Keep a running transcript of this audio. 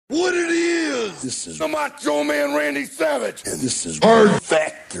What it is. This is the Macho Man Randy Savage. And this is Hard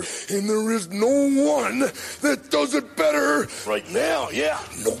Factor. And there is no one that does it better right now. Yeah,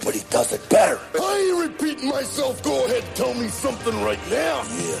 nobody does it better. I ain't repeating myself. Go ahead, tell me something right now.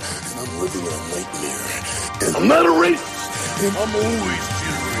 Yeah, and I'm living a nightmare. And I'm not a racist. And I'm always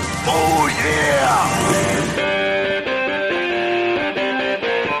cheering. Oh, yeah.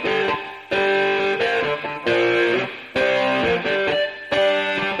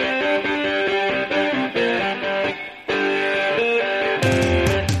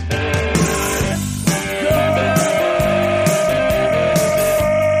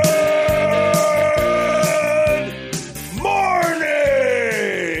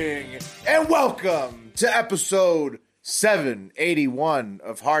 Welcome to episode 781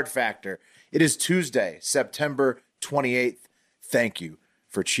 of Hard Factor. It is Tuesday, September 28th. Thank you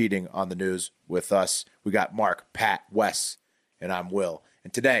for cheating on the news with us. We got Mark, Pat, Wes, and I'm Will.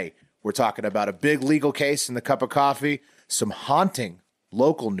 And today we're talking about a big legal case in the cup of coffee, some haunting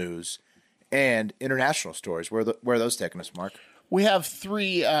local news, and international stories. Where are those taking us, Mark? We have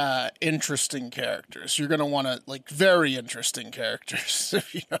three interesting characters. You're going to want to, very interesting characters.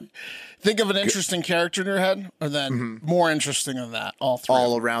 Think of an interesting character in your head, or then more interesting than that, all three.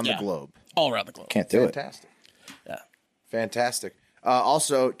 All around the globe. All around the globe. Can't do Fantastic. Yeah. Fantastic.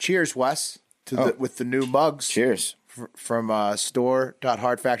 Also, cheers, Wes, with the new mugs. Cheers. From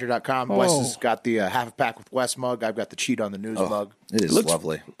store.hardfactor.com. Wes has got the half a pack with Wes mug. I've got the cheat on the news mug. It is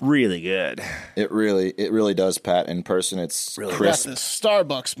lovely. Really good. It really does, Pat. In person, it's really crisp. Got this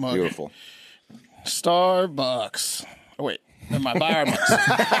Starbucks mug. Beautiful. Starbucks. Oh, wait. Never mind. Buy our mugs.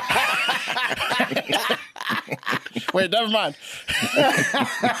 Wait, never mind.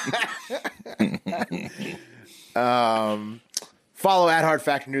 Follow at Hard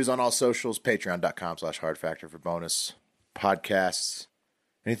Factor News on all socials, patreon.com/hardfactor for bonus podcasts.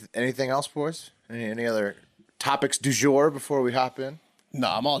 Anything else, boys? Any other topics du jour before we hop in? No,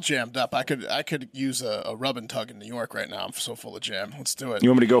 I'm all jammed up. I could use a rub and tug in New York right now. I'm so full of jam. Let's do it. You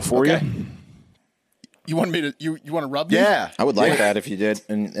want me to go for you? You want me to? You want to rub me? Yeah, I would like that if you did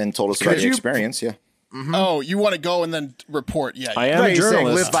and told us about your experience. Yeah. Mm-hmm. Oh, you want to go and then report? Yeah, I am a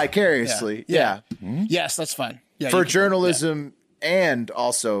journalist. Live vicariously. Yeah. Mm-hmm. Yes, that's fine. Yeah, for journalism and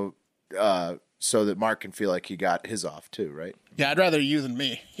also so that Mark can feel like he got his off too, right? Yeah, I'd rather you than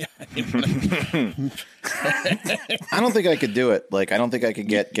me. Yeah. I don't think I could do it. I don't think I could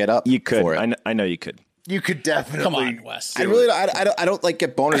get up. You could. For it. I know you could. You could definitely. Come on, Wes. I don't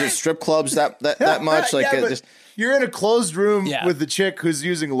get boners at strip clubs that much. You're in a closed room with the chick who's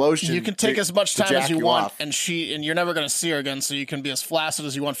using lotion. You can take as much time as you want, off. and you're never going to see her again. So you can be as flaccid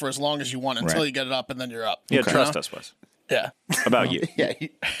as you want for as long as you want until you get it up, and then you're up. Yeah, trust us, Wes. Yeah. About you. Yeah.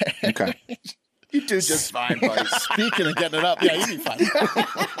 Okay. You do just fine, buddy. Speaking of getting it up, yeah, you'd be fine.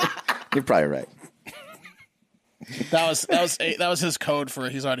 You're probably right. That was his code for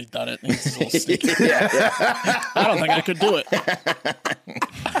he's already done it. He's a little sneaky. I don't think I could do it.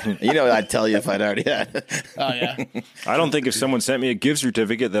 I'd tell you if I'd already had it. Oh yeah. I don't think if someone sent me a gift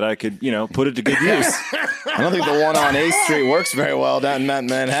certificate that I could, put it to good use. I don't think the one on 8th Street works very well down in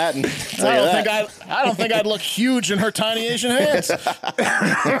Manhattan. I don't think I'd look huge in her tiny Asian hands.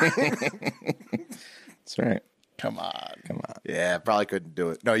 That's right. Come on. Yeah, probably couldn't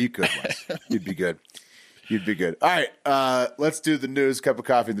do it. No, you could, Wes. You'd be good. All right, let's do the news. Cup of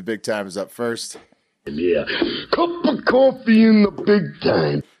coffee in the big time is up first. Yeah, cup of coffee in the big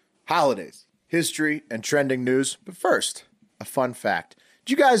time. Holidays, history, and trending news. But first, a fun fact.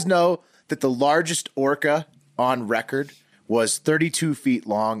 Did you guys know that the largest orca on record was 32 feet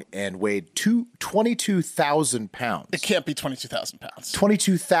long and weighed 22,000 pounds? It can't be 22,000 pounds.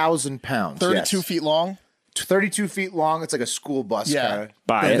 22,000 pounds. 32 feet long? 32 feet long. It's like a school bus kind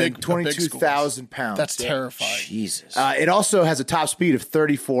of. Big 22,000 pounds. That's terrifying. Jesus. It also has a top speed of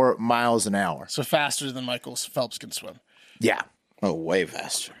 34 miles an hour. So faster than Michael Phelps can swim. Yeah. Oh, way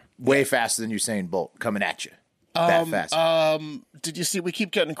faster. Way faster than Usain Bolt coming at you. That fast. Did you see? We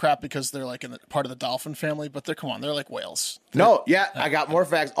keep getting crap because they're in part of the dolphin family, but they're like whales. I got more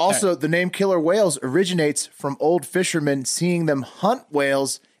facts. Also, the name killer whales originates from old fishermen seeing them hunt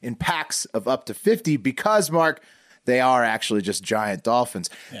whales in packs of up to 50 because, Mark, they are actually just giant dolphins.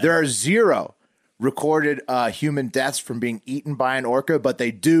 Yeah. There are 0 recorded human deaths from being eaten by an orca, but they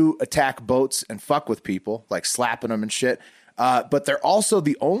do attack boats and fuck with people, like slapping them and shit. But they're also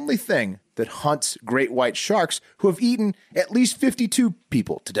the only thing that hunts great white sharks who have eaten at least 52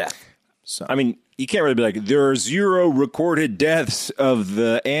 people to death. So I mean, you can't really be like, there are 0 recorded deaths of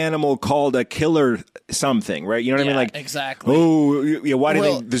the animal called a killer something, right? You know what I mean? Like, exactly. Oh, yeah. Why do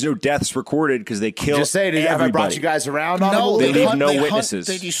they? There's no deaths recorded because they killed. just say, have I brought you guys around? On No, they leave no hunt, witnesses.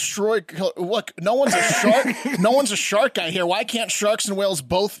 They destroyed. Look, no one's a shark. No one's a shark guy here. Why can't sharks and whales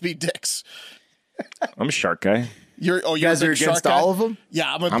both be dicks? I'm a shark guy. You guys are against all of them?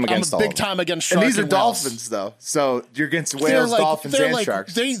 Yeah, I'm against a all big of them. time against sharks. And these are whales. dolphins, though. So you're against whales, dolphins, and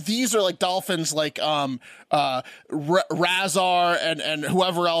sharks. These are like dolphins, like Razar and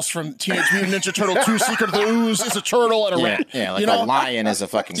whoever else from Teenage Mutant Ninja Turtle 2: Secret of the Ooze is a turtle and a rat. Yeah, like you know? a lion is a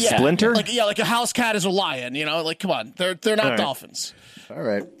fucking cat. Splinter? Like a house cat is a lion. You know, like come on, they're not dolphins. All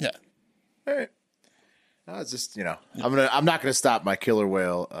right. Yeah. All right. No, it's just I'm not gonna stop my killer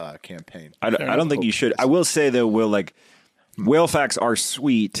whale campaign. I don't think you should. I will say though, Will, like whale facts are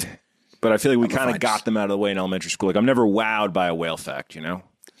sweet, but I feel like we kind of got them out of the way in elementary school. Like I'm never wowed by a whale fact, you know.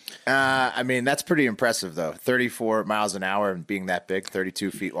 I mean that's pretty impressive though. 34 miles an hour and being that big,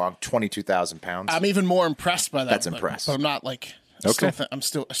 32 feet long, 22,000 pounds. I'm even more impressed by that. That's impressive. But I'm not like. Okay. I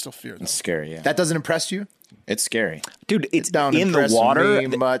still fear them. It's scary, yeah. That doesn't impress you? It's scary. Dude, it's Don't in the impress water. me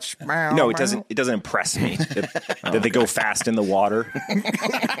much. No, it doesn't. It doesn't impress me that they go fast in the water.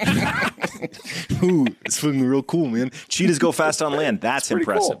 Ooh, it's fucking real cool, man. Cheetahs go fast on land. That's pretty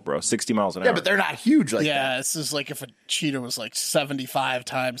impressive, cool. bro. 60 miles an hour. Yeah, but they're not huge like that. Yeah, this is like if a cheetah was like 75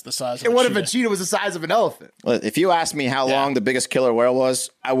 times the size of And a what cheetah. if a cheetah was the size of an elephant? Well, if you asked me how long the biggest killer whale was,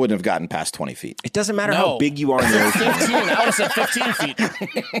 I wouldn't have gotten past 20 feet. It doesn't matter No. how big you are in the ocean. 15. I would have said 15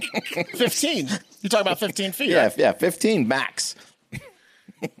 feet. 15. You're talking about 15 feet. Yeah, Right? yeah, 15 max.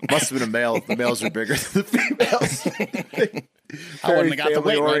 Must have been a male. The males are bigger than the females. I wouldn't have got the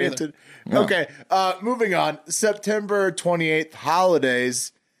weight right either. Okay, moving on. September 28th,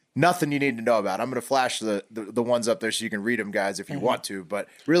 holidays. Nothing you need to know about. I'm going to flash the ones up there so you can read them, guys, if you want to. But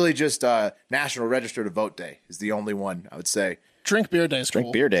really just National Register to Vote Day is the only one, I would say. Drink beer day is cool.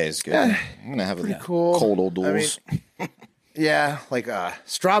 Drink beer day is good. I'm going to have a cool. cold old duels. Yeah, like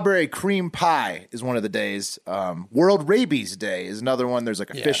strawberry cream pie is one of the days. World Rabies Day is another one. There's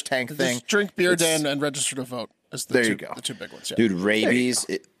like a fish tank Just thing. drink beer day and register to vote. Is the There two, you go. The two big ones. Yeah. Dude, rabies.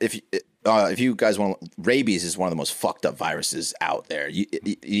 If you guys want, rabies is one of the most fucked up viruses out there.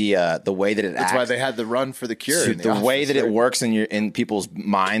 The way that it That's acts, why they had the run for the cure. dude, the way that it works in people's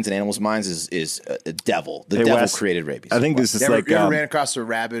minds and animals' minds is a devil. The devil Wes, created rabies. I think this is You ever, like you ever ran across a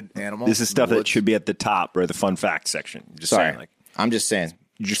rabid animal? this is in stuff the that woods? should be at the top or the fun fact section. Just Sorry, saying, like I'm just saying.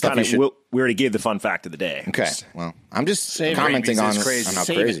 you just stuff kind you of should- we already gave the fun fact of the day. Okay, Just- well, I'm just Save commenting rabies on, is crazy. on how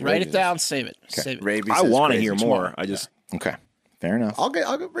Save crazy it. Write rabies it down. Save it. Save it. Rabies. I is want to crazy. hear more. I just is. Okay, fair enough. I'll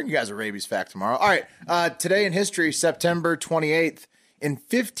go bring you guys a rabies fact tomorrow. All right. Today in history, September 28th, in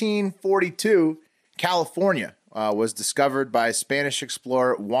 1542, California was discovered by Spanish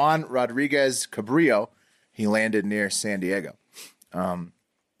explorer Juan Rodriguez Cabrillo. He landed near San Diego.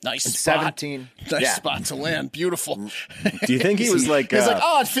 Nice In spot. 17 Nice yeah. spot to land. Beautiful. do you think he was like? He's like,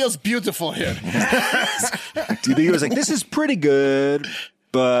 oh, it feels beautiful here. Do you think he was like, this is pretty good,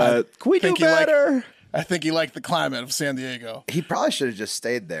 but can we do think he liked- better? I think he liked the climate of San Diego. He probably should have just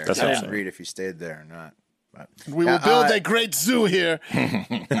stayed there. That's I what I'm didn't saying. read if he stayed there or not. But We will build a great zoo here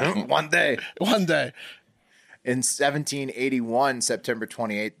one day. one day. In 1781, September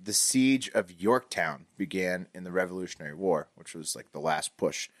 28th, the siege of Yorktown began in the Revolutionary War, which was like the last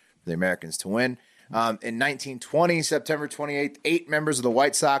push for the Americans to win. In 1920, September 28th, 8 members of the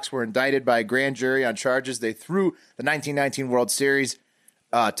White Sox were indicted by a grand jury on charges they threw the 1919 World Series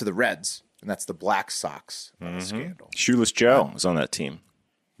to the Reds, and that's the Black Sox scandal. Shoeless Joe was on that team.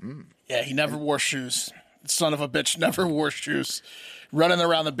 Yeah, he never wore shoes. Son of a bitch never wore shoes. Running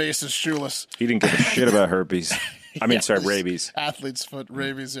around the bases shoeless. He didn't give a shit about herpes. I mean, sorry, rabies. Athlete's foot,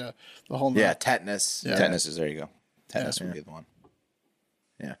 rabies, yeah. The whole Yeah, nine. tetanus. Yeah. Tetanus is there. You go. Tetanus would be the one.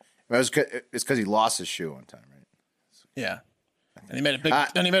 Yeah. It's because he lost his shoe one time, right? Yeah. And he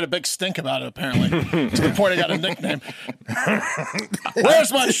made a big stink about it, apparently. To the point he got a nickname.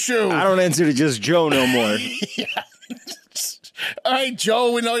 Where's my shoe? I don't answer to just Joe no more. All right,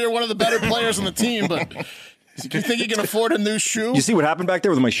 Joe, we know you're one of the better players on the team, but do you think you can afford a new shoe? You see what happened back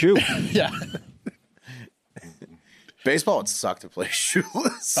there with my shoe? Yeah. Baseball would suck to play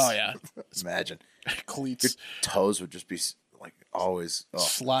shoeless. Oh, yeah. Imagine. Cleats Toes would just be like always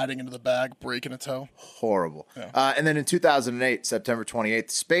sliding into the bag, breaking a toe. horrible. And then in 2008, September 28th,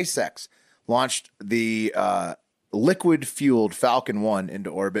 SpaceX launched the liquid-fueled Falcon 1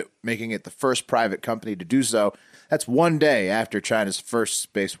 into orbit, making it the first private company to do so. That's one day after China's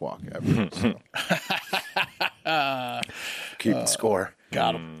first spacewalk ever. So. Keeping score.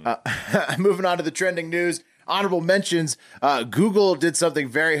 Got him. Moving on to the trending news. Honorable mentions, Google did something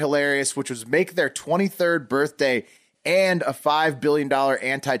very hilarious, which was make their 23rd birthday and a $5 billion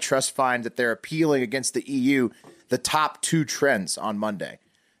antitrust fine that they're appealing against the EU the top 2 trends on Monday.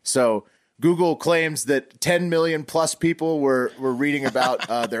 So Google claims that 10 million plus people were reading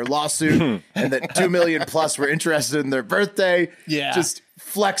about their lawsuit and that 2 million plus were interested in their birthday. Yeah. Just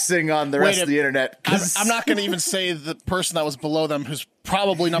flexing on the rest of the internet. I'm not going to even say the person that was below them who's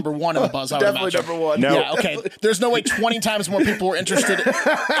probably number one in the buzz. I would Definitely imagine. number one. No. Yeah, okay. There's no way 20 times more people were interested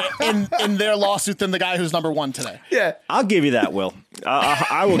in their lawsuit than the guy who's number one today. Yeah. I'll give you that, Will.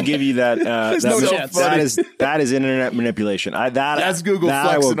 I will give you that. no chance. That is internet manipulation. That's Google that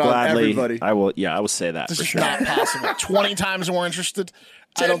I will flexing on gladly, everybody. I will say that This for is sure. not possible. 20 times more interested?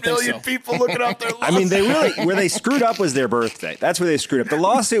 I 10 don't think million so. people looking up their lawsuit. I mean, they really where they screwed up was their birthday. That's where they screwed up. The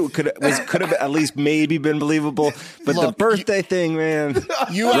lawsuit could have at least maybe been believable, but Look, the birthday thing, man,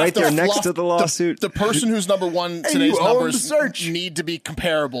 You have right to there next fluff to the lawsuit. The person who's number one, Hey, today's you own the numbers search. need to be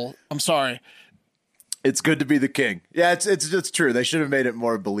comparable. I'm sorry. It's good to be the king. Yeah, it's true. They should have made it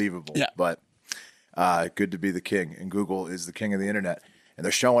more believable. Yeah. But good to be the king. And Google is the king of the internet. And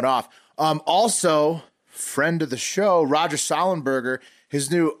they're showing off. Also, friend of the show, Roger Sollenberger, his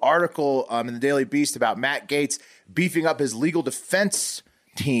new article in the Daily Beast about Matt Gaetz beefing up his legal defense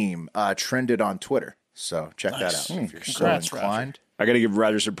team trended on Twitter. So check that out if you're Congrats, so inclined. I got to give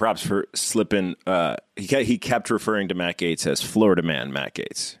Roger some props for slipping. He kept referring to Matt Gaetz as Florida man Matt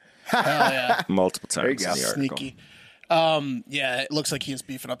Gaetz Hell yeah. multiple times you in go. the article. Sneaky. Yeah, it looks like he's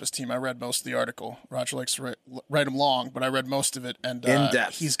beefing up his team. I read most of the article. Roger likes to write him long, but I read most of it. And In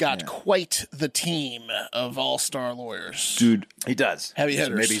depth. he's got quite the team of all-star lawyers. Dude, He does. Heavy So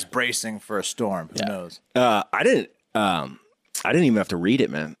hitters. maybe he's bracing for a storm. Who knows? I didn't even have to read it,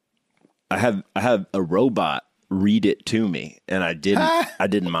 man. I have a robot read it to me, and I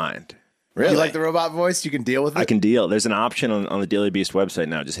didn't mind. Really? You like the robot voice? You can deal with it? I can deal. There's an option on the Daily Beast website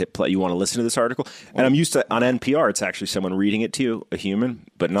now. Just hit play. You want to listen to this article? And I'm used to on NPR. It's actually someone reading it to you, a human,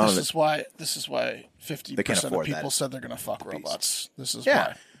 but not. This is why 50% of afford people that. said they're going to fuck robots. This is Yeah.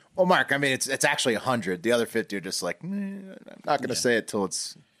 why. Well, Mark, I mean, it's actually 100. The other 50 are just like, I'm not going to say it till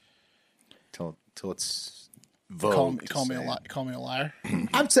it's vogue. Call me a liar.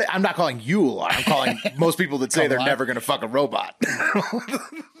 I'm not calling you a liar. I'm calling most people that say they're liar. never going to fuck a robot.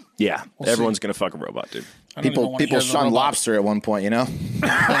 Yeah, everyone's gonna fuck a robot, dude. I don't even wanna People hear the shunned robot. lobster at one point, you know?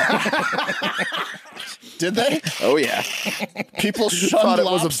 Did they? Oh, yeah. People shunned it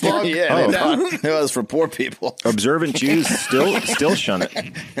was a lobster. bug. Yeah, Oh. they thought it was for poor people. Observant Jews still shun it.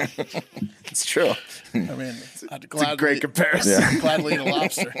 It's true. I mean, I'd It's a great comparison. gladly eat a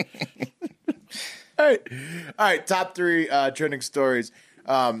lobster. All right. Top 3 trending stories.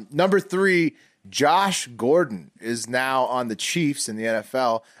 Number 3, Josh Gordon is now on the Chiefs in the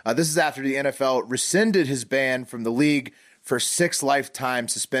NFL. This is after the NFL rescinded his ban from the league for 6 lifetime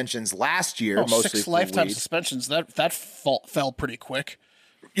suspensions last year. Oh, mostly 6 for lifetime weed. suspensions. That fell pretty quick.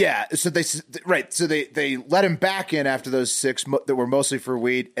 Yeah, so they let him back in after those 6 that were mostly for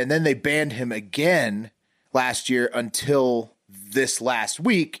weed, and then they banned him again last year until this last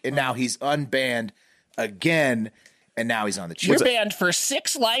week, and now he's unbanned again, and now he's on the You're Chiefs. banned for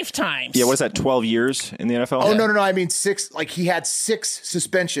 6 lifetimes. Yeah, what is that? 12 years in the NFL? Oh, no, I mean 6, like he had 6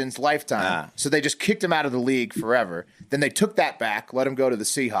 suspensions lifetime. So they just kicked him out of the league forever. Then they took that back, let him go to the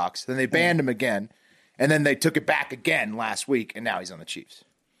Seahawks. Then they banned him again. And then they took it back again last week, and now he's on the Chiefs.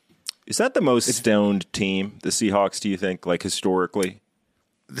 Is that the most stoned team, the Seahawks? Do you think, like historically?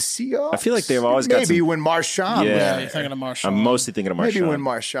 The Seahawks? I feel like they've always got Maybe some- when Marshawn Yeah. was Yeah, there. you're thinking of Marshawn. I'm mostly thinking of Marshawn. Maybe when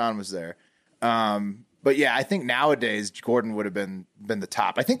Marshawn was there. But yeah, I think nowadays Gordon would have been the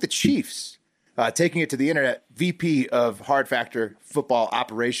top. I think the Chiefs, taking it to the internet, VP of Hard Factor Football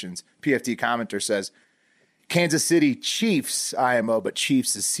Operations, PFT commenter says, Kansas City Chiefs IMO, but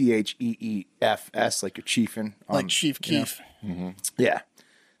Chiefs is CHEEFS, like you're chiefing. like Chief Keef, Yeah,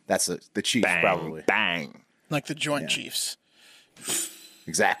 that's the Chiefs bang, probably. bang. like the Joint Chiefs.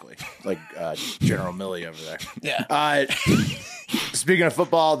 Exactly, like General Milley over there. Yeah. Speaking of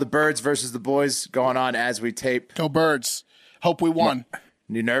football, the Birds versus the Boys going on as we tape. Go Birds. Hope we won.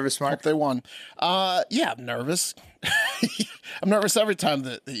 You nervous, Mark? Hope they won. Yeah, I'm nervous. I'm nervous every time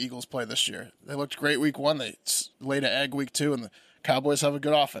the Eagles play this year. They looked great week 1. They laid an egg week 2, and the Cowboys have a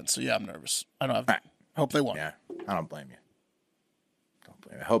good offense. So yeah, I'm nervous. Hope they won. Yeah, I don't blame you.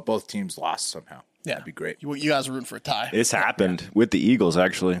 I hope both teams lost somehow. Yeah. That'd be great. You guys are rooting for a tie. It's happened with the Eagles,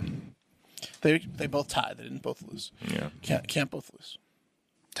 actually. They both tied. They didn't both lose. Yeah. Can't both lose.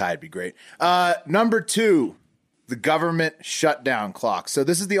 Tie'd be great. Number 2, the government shutdown clock. So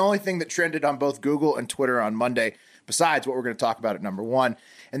this is the only thing that trended on both Google and Twitter on Monday, besides what we're going to talk about at number 1,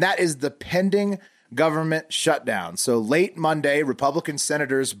 and that is the pending government shutdown. So late Monday, Republican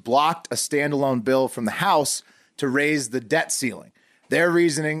senators blocked a standalone bill from the House to raise the debt ceiling. Their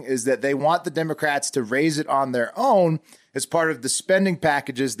reasoning is that they want the Democrats to raise it on their own as part of the spending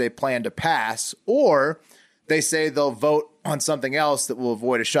packages they plan to pass, or they say they'll vote on something else that will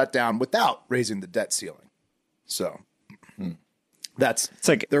avoid a shutdown without raising the debt ceiling. So it's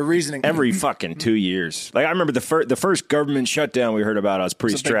like their reasoning. Every fucking 2 years. Like I remember the first government shutdown we heard about, I was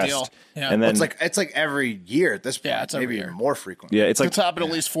pretty stressed. Yeah. And then it's like every year at this point. Yeah, it's maybe every even more frequent. yeah, it's like happened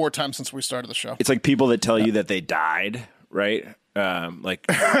at least 4 times since we started the show. it's like people that tell you that they died, right? Like,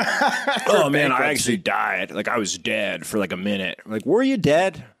 oh man, I actually died. Like I was dead for like a minute. Like, were you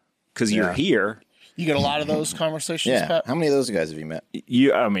dead? Because you're here. You get a lot of those conversations, Pat? How many of those guys have you met?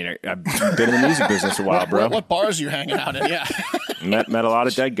 I mean, I've been in the music business a while, bro. What bars you hanging out in? Yeah. met a lot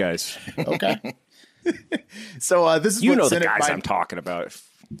of dead guys. Okay. So this is You what know the Senate guys Biden- I'm talking about.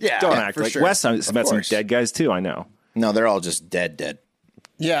 Yeah, Don't yeah, act for like sure. Wes has met some course. dead guys too. I know. No, they're all just dead.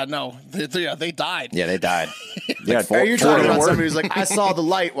 Yeah, no. They died. Yeah, they died. Yeah, Are you talking about Ford- somebody who's like, I saw the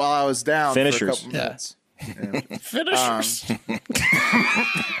light while I was down Finishers. for a couple minutes? Finishers.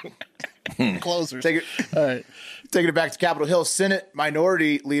 Closers. Take it. All right. Taking it back to Capitol Hill, Senate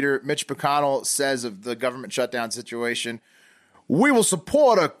Minority Leader Mitch McConnell says of the government shutdown situation, we will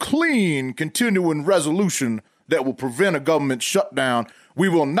support a clean, continuing resolution that will prevent a government shutdown. We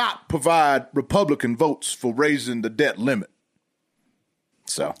will not provide Republican votes for raising the debt limit.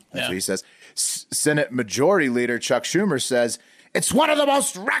 So that's what he says. Senate Majority Leader Chuck Schumer says, it's one of the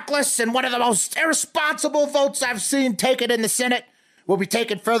most reckless and one of the most irresponsible votes I've seen taken in the Senate. We'll be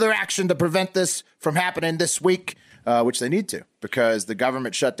taking further action to prevent this from happening this week, which they need to, because the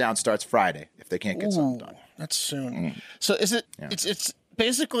government shutdown starts Friday if they can't get something done. That's soon. So is it? Yeah. It's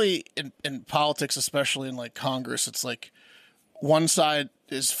basically in politics, especially in like Congress. It's like one side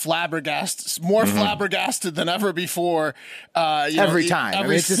is flabbergasted, more flabbergasted than ever before. Every time,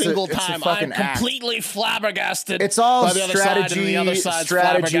 every it's single just a time, fucking I'm act. completely flabbergasted. It's all by the other side, and strategy, the other side's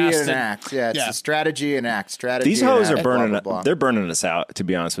strategy and flabbergasted. act. Yeah, it's a strategy and act. Strategy. These and hoes act, are burning. blah, blah, blah. They're burning us out. To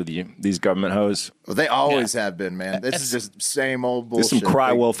be honest with you, these government hoes. Well, they always have been, man. This is just same old There's bullshit. some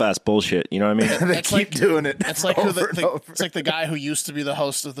cry wolf ass bullshit. You know what I mean? They keep doing it. It's like over and over. it's like the guy who used to be the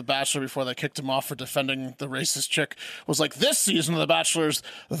host of The Bachelor before they kicked him off for defending the racist chick was like, this season of The Bachelor's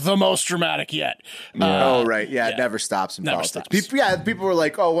the most dramatic yet. Oh, right. Yeah, it never stops in Never politics. stops. People were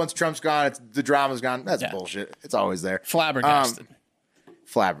like, oh, once Trump's gone, the drama's gone. That's bullshit. It's always there. Flabbergasted.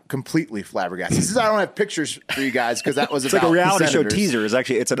 Completely flabbergasted. This is, I don't have pictures for you guys because that was It's about like a reality show senators. teaser.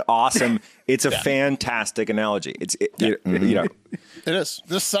 It's an awesome. It's a fantastic analogy. You know. It is.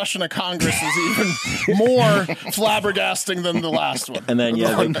 This session of Congress is even more flabbergasting than the last one. And then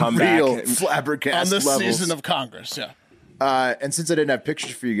they come Real back. flabbergasted on this levels. season of Congress, yeah. And since I didn't have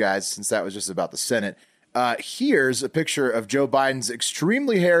pictures for you guys, since that was just about the Senate, here's a picture of Joe Biden's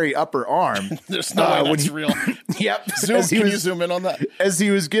extremely hairy upper arm. There's no way that's real. Yep. Can you zoom in on that? As he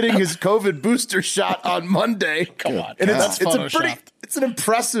was getting his COVID booster shot on Monday. Come on. And That's it's an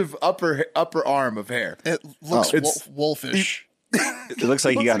impressive upper arm of hair. It looks wolfish. It looks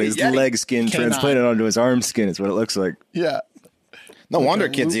like he got his Yeti. leg skin Canine. transplanted onto his arm skin. Is what it looks like. Yeah. No wonder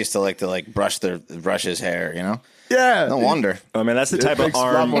kids used to like brush his hair, you know? Yeah. No wonder. I mean, that's the type of makes a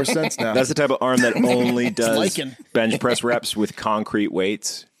arm. lot more sense now. That's the type of arm that only does lichen. bench press reps with concrete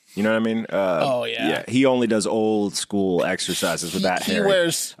weights. You know what I mean? Yeah. He only does old school exercises with that He hair.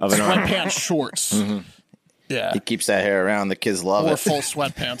 wears of an arm. sweatpants shorts. Yeah. He keeps that hair around. The kids love Or it. full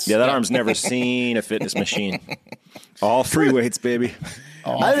sweatpants. Yeah, that arm's never seen a fitness machine. All free weights, baby.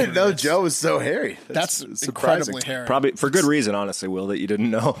 I didn't know Joe was so hairy. That's surprising. incredibly hairy. Probably for good reason, honestly, Will, that you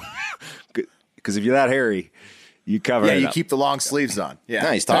didn't know. Because if you're that hairy, you cover Yeah, it you up. keep the long sleeves on. Yeah.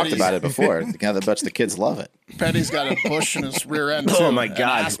 No, he's talked about it before. The kids love it. Petty's got a bush in his rear end, too. Oh my an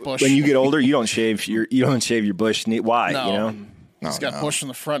God! ass bush. When you get older, you don't shave your bush. Why? No. You know, He's got bush in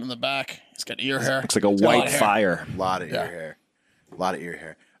the front and the back. He's got ear hair. it's like a He's got lot white of hair. fire. A lot of ear hair. A lot of ear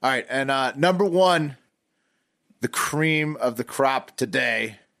hair. All right. And number one, the cream of the crop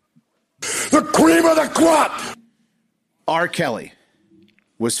today, The cream of the crop! R. Kelly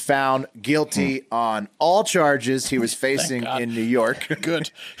was found guilty on all charges he was facing God. in New York, Good.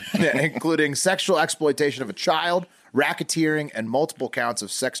 including sexual exploitation of a child, racketeering, and multiple counts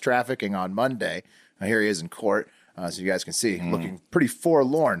of sex trafficking on Monday. Here he is in court, so you guys can see, looking pretty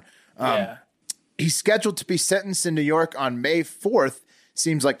forlorn. Yeah. He's scheduled to be sentenced in New York on May 4th.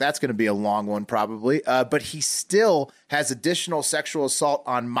 Seems like that's going to be a long one, probably. But he still has additional sexual assault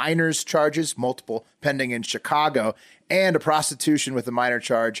on minors charges, multiple pending in Chicago, and a prostitution with a minor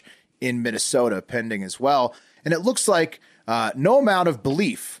charge in Minnesota pending as well. And it looks like no amount of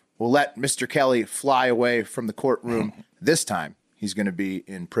belief will let Mr. Kelly fly away from the courtroom. This time, he's going to be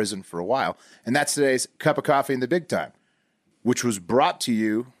in prison for a while. And that's today's Cup of Coffee in the Big Time, which was brought to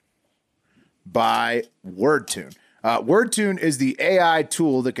you by WordTune. WordTune is the AI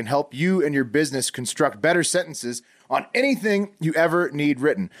tool that can help you and your business construct better sentences on anything you ever need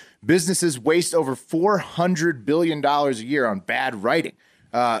written. Businesses waste over $400 billion a year on bad writing,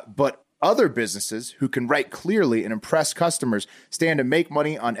 but other businesses who can write clearly and impress customers stand to make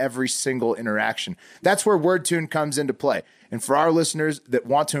money on every single interaction. That's where WordTune comes into play. And for our listeners that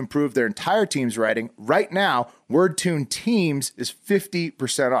want to improve their entire team's writing, right now, WordTune Teams is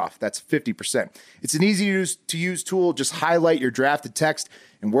 50% off. That's 50%. It's an easy-to-use tool. Just highlight your drafted text,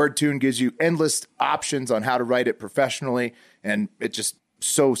 and WordTune gives you endless options on how to write it professionally, and it's just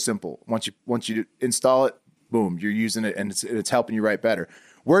so simple. Once you install it, boom, you're using it, and it's helping you write better.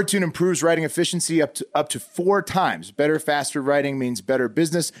 WordTune improves writing efficiency up to 4 times. Better, faster writing means better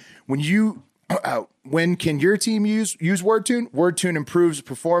business. When can your team use WordTune? WordTune improves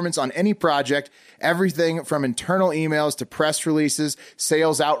performance on any project, everything from internal emails to press releases,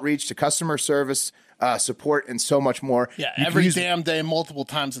 sales outreach to customer service, support, and so much more. Yeah, every damn day, multiple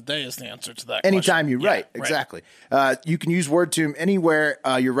times a day is the answer to that anytime question. you write, exactly. You can use WordTune anywhere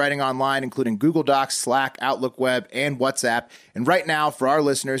you're writing online, including Google Docs, Slack, Outlook Web, and WhatsApp. And right now, for our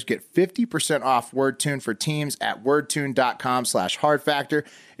listeners, get 50% off WordTune for Teams at wordtune.com/hardfactor.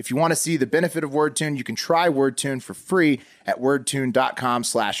 If you want to see the benefit of WordTune, you can try WordTune for free at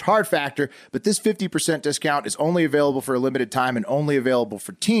wordtune.com/hardfactor. But this 50% discount is only available for a limited time and only available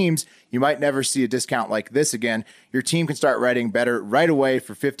for teams. You might never see a discount like this again. Your team can start writing better right away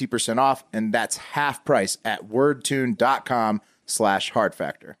for 50% off, and that's half price at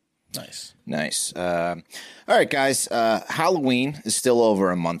wordtune.com/hardfactor. Nice. All right, guys. Halloween is still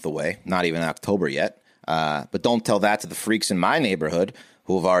over a month away, not even October yet. But don't tell that to the freaks in my neighborhood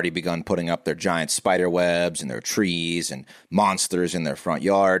who have already begun putting up their giant spider webs in their trees and monsters in their front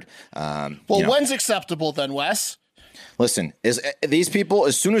yard. When's acceptable then, Wes? Listen, these people,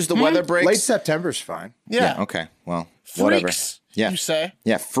 as soon as the weather breaks... Late September's fine. Yeah. Okay. Well, Freaks, whatever. Yeah. You say?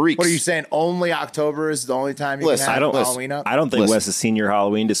 Yeah, freaks. What are you saying? Only October is the only time you can have Halloween up? I don't think Wes has seen your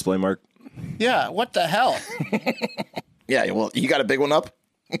Halloween display, Mark. Yeah, what the hell? Yeah, well, you got a big one up?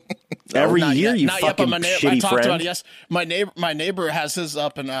 Every year, you fucking shitty I talked friend. about it, yes. My neighbor has his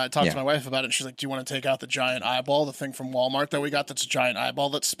up, and I talked to my wife about it. And she's like, "Do you want to take out the giant eyeball, the thing from Walmart that we got? That's a giant eyeball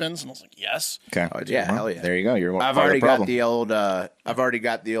that spins." And I was like, "Yes." Okay. Oh, yeah, hell yeah. There you go. You're I've already got the old. I've already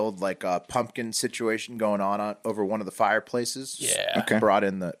got the old pumpkin situation going on over one of the fireplaces. Yeah. Okay. Brought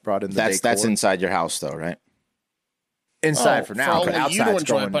in the That's decor. inside your house, though, right? Inside for now, but outside's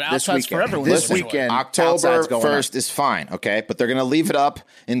going but this outside's for weekend. everyone. This to enjoy. weekend, October outside's going 1st is fine, okay? But they're going to leave it up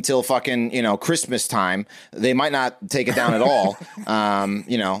until fucking, Christmas time. They might not take it down at all,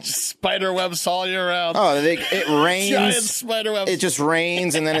 Spider webs all year round. Oh, it rains. Giant spider webs. It just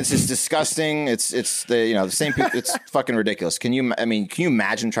rains, and then it's just disgusting. It's the same. It's fucking ridiculous. Can you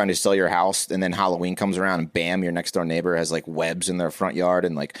imagine trying to sell your house, and then Halloween comes around, and bam, your next door neighbor has like webs in their front yard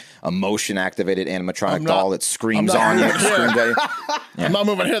and like a motion activated animatronic doll that screams on you. Screams at you. Yeah. I'm not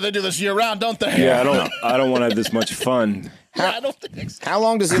moving here. They do this year round, don't they? Yeah, I don't want to have this much fun. I don't think so. How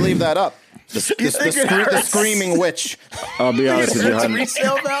long does he leave that up? The screaming witch. I'll be honest with you, It's hon.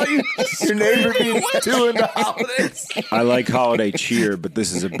 resale value. Your neighbor being doing the holidays. I like holiday cheer, but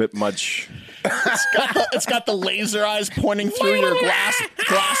this is a bit much. It's got the laser eyes pointing through your glass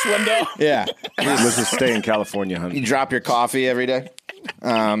window. Yeah. Let's just stay in California, hon. You drop your coffee every day.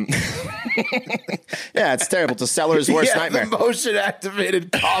 Yeah, it's terrible. It's a seller's worst nightmare. The motion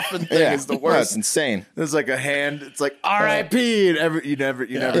activated coffin thing is the No, worst. it's insane. There's like a hand. It's like R.I.P. And you never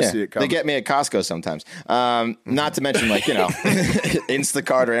see it coming. They get me at Costco sometimes. Not to mention,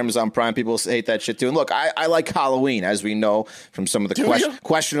 Instacart or Amazon Prime. People hate that shit too. And look, I like Halloween, as we know from some of the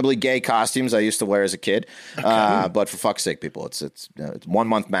questionably gay costumes I used to wear as a kid. But for fuck's sake, people, it's 1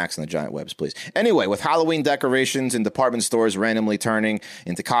 month max in the giant webs, please. Anyway, with Halloween decorations in department stores randomly turning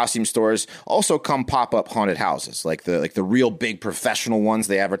into costume stores, also come pop-up haunted houses, like the real big professional ones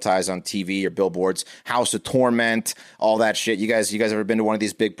they advertise on TV or billboards. House of Torment, all that shit. You guys ever been to one of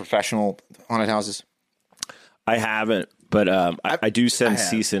these big professional haunted houses? I haven't, but I do send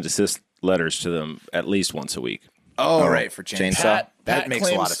cease and desist letters to them at least once a week. Oh, right, for chainsaw. Pat That makes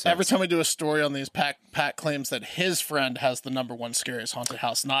claims, a lot of sense. Every time we do a story on these, Pat claims that his friend has the #1 scariest haunted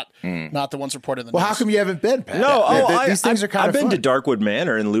house, not the ones reported in the Well, news. how come you haven't been, Pat? No, these things are kind I've of been fun. to Darkwood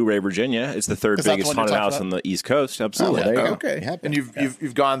Manor in Luray, Virginia. It's the third Is that the biggest one you're haunted talking house about? on the East Coast. Absolutely. there you go. Okay, and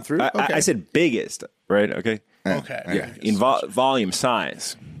you've gone through. I said biggest, right? Okay. Okay. Yeah. In volume,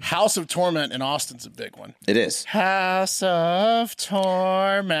 size. House of Torment in Austin's a big one. It is. House of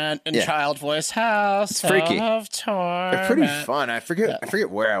Torment in child voice. House freaky. of Torment. They're pretty fun. I forget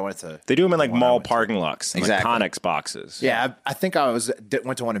where I went to. They do them in like mall parking lots, Exactly. like Connex boxes. Yeah, I think I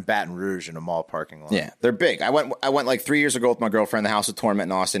went to one in Baton Rouge in a mall parking lot. Yeah, they're big. I went like 3 years ago with my girlfriend. The House of Torment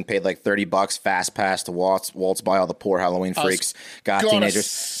in Austin, paid like $30, fast pass to waltz by all the poor Halloween freaks. Got teenagers.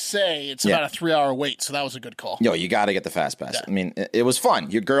 Say it's about a 3-hour wait, so that was a good call. Yo, you got to get the fast pass. I mean, it was fun.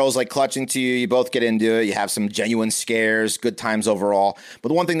 Your girl's like clutching to you. You both get into it. You have some genuine scares, good times overall. But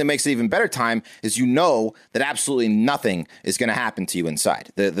the one thing that makes it even better time is you know that absolutely nothing is going to happen to you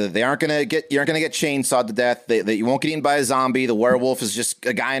inside. They aren't going to get you aren't going to get chainsawed to death. You won't get eaten by a zombie. The werewolf is just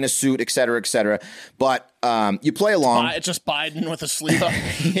a guy in a suit, et cetera, et cetera. But you play along. It's just Biden with a sleeve up.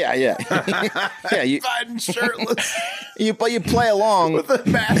 yeah. yeah. Biden shirtless. But you play along with a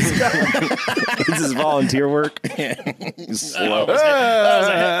mask on. This is volunteer work. Slow.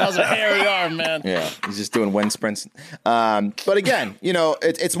 That was a hairy arm, man. Yeah, he's just doing wind sprints. But again,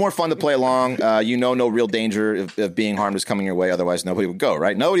 it's more fun to play along. No real danger of being harmed is coming your way. Otherwise, nobody would go,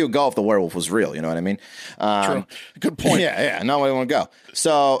 right? Nobody would go if the werewolf was real. You know what I mean? True. Good point. Yeah. Nobody would go.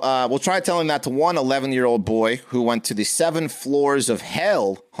 So we'll try telling that to one 11-year-old boy who went to the 7 Floors of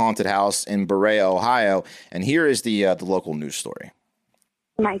Hell haunted house in Berea, Ohio. And here is the local news story.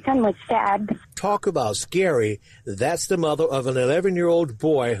 My son was stabbed. Talk about scary. That's the mother of an 11-year-old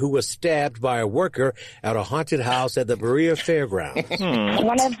boy who was stabbed by a worker at a haunted house at the Berea Fairgrounds.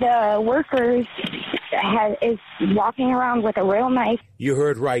 One of the workers is walking around with a real knife. You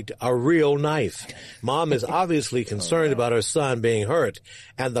heard right, a real knife. Mom is obviously concerned about her son being hurt,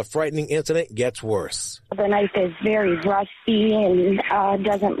 and the frightening incident gets worse. The knife is very rusty and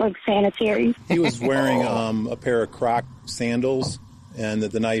doesn't look sanitary. He was wearing a pair of Croc sandals, and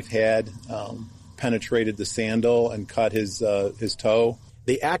the knife had penetrated the sandal and cut his toe.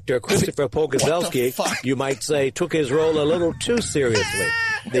 The actor, Christopher Pogorzelski, you might say, took his role a little too seriously.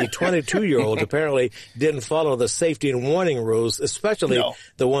 The 22-year-old apparently didn't follow the safety and warning rules, especially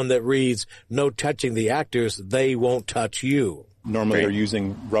the one that reads, "No touching the actors, they won't touch you." Normally they're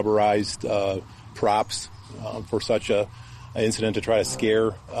using rubberized props for such an incident to try to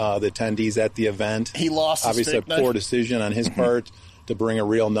scare the attendees at the event. He lost obviously his a poor decision on his part to bring a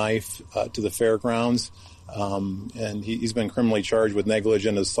real knife to the fairgrounds. And he's been criminally charged with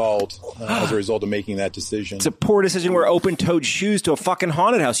negligent assault as a result of making that decision. It's a poor decision. Wear open-toed shoes to a fucking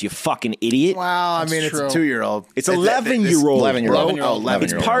haunted house, you fucking idiot. Well, I mean, it's a 2-year-old. It's 11-year-old. 11-year-old. Oh, 11-year-old.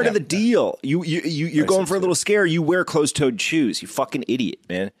 It's part of the deal. You're going for a little scare. You wear closed-toed shoes. You fucking idiot,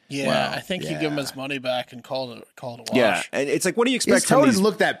 man. Yeah, I think you give him his money back and call it a wash. Yeah, and it's like, what do you expect His toe from these? didn't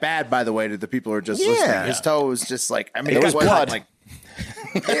look that bad, by the way, to the people who are just listening. His toe was just like, I mean, It was blood. like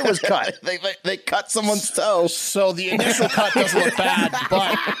it was cut. They cut someone's toe. So the initial cut doesn't look bad,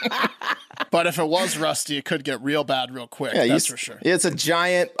 but if it was rusty, it could get real bad real quick. Yeah, that's for sure. It's a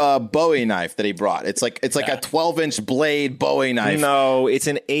giant Bowie knife that he brought. It's like a 12-inch blade Bowie knife. No, it's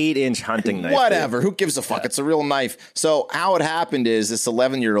an 8-inch hunting knife. Whatever. Who gives a fuck? Yeah. It's a real knife. So how it happened is this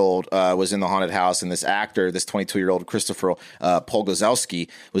 11-year-old was in the haunted house, and this actor, this 22-year-old Christopher Pogorzelski,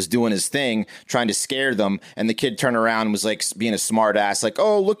 was doing his thing, trying to scare them, and the kid turned around and was like being a smart ass, like,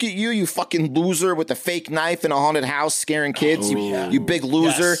 "Oh, look at you fucking loser with a fake knife in a haunted house scaring kids. You big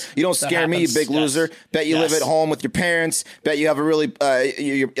loser. Yes, you don't scare me, you big loser. Bet you live at home with your parents. Bet you have a really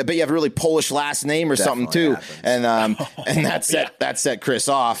Polish last name or something too." Happens. And that set Chris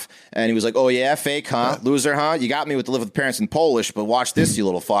off, and he was like, "Oh yeah, fake, huh? Loser, huh? You got me with the live with parents in Polish, but watch this, you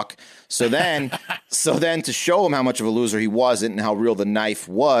little fuck." So then to show him how much of a loser he wasn't and how real the knife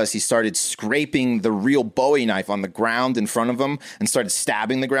was, he started scraping the real Bowie knife on the ground in front of him and started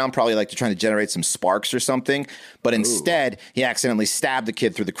stabbing the ground, probably like trying to generate some sparks or something. But instead, he accidentally stabbed the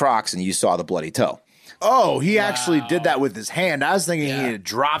kid through the Crocs, and you saw the bloody toe. Oh, he actually did that with his hand. I was thinking he had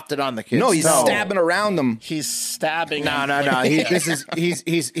dropped it on the kid's No, he's toe. stabbing around them. He's stabbing. No. He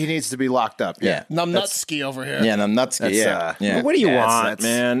needs to be be locked up. Yeah. Numbnutsky over here. Yeah, Numbnutsky. Yeah. What do you want,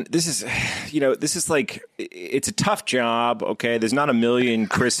 man? This is like, it's a tough job. Okay, there's not a million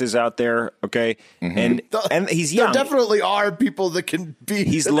Chris's out there. Okay, and he's young. There definitely are people that can be.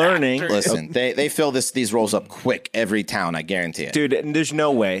 He's learning. Listen, they fill these roles up quick every town. I guarantee it, dude. And there's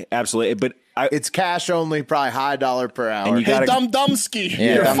no way, absolutely, but. It's cash only, probably high dollar per hour. And you hey, Dumsky,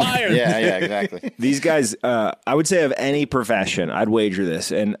 you're fired. Yeah, exactly. These guys, I would say of any profession, I'd wager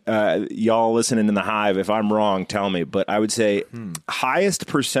this. And y'all listening in the Hive, if I'm wrong, tell me. But I would say highest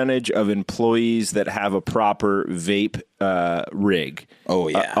percentage of employees that have a proper vape rig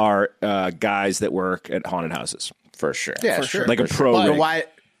are guys that work at haunted houses. For sure. Yeah, for sure. Like a pro rig.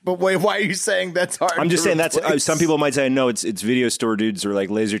 But wait, why are you saying that's hard? I'm just saying replace? that's some people might say no, it's video store dudes or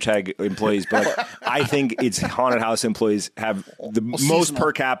like laser tag employees, but I think it's haunted house employees have the most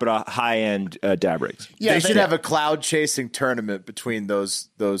per capita high end dab rigs. Yeah, they should have a cloud chasing tournament between those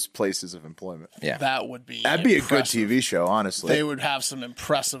places of employment. Yeah, that'd be a good TV show. Honestly, they would have some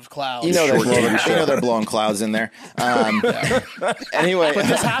impressive clouds. They're blowing clouds in there. Anyway, but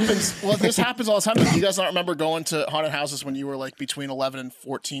this happens. Well, this happens all the time. You guys don't remember going to haunted houses when you were like between 11 and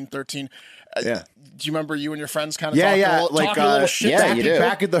 14, 13? Yeah. Do you remember you and your friends kind of talking a little shit? Yeah, you do.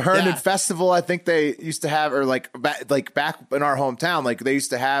 Back at the Herndon Festival, I think they used to have, or back in our hometown, like they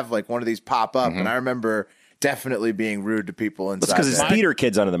used to have like one of these pop up, and I remember definitely being rude to people inside. That's because it's theater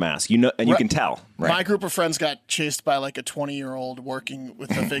kids under the mask, and you can tell. Right. My group of friends got chased by like a 20-year-old working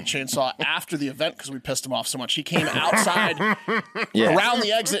with a big chainsaw after the event because we pissed him off so much. He came outside around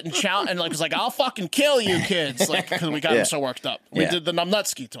the exit and like was like, "I'll fucking kill you, kids!" Like because we got him so worked up. We did the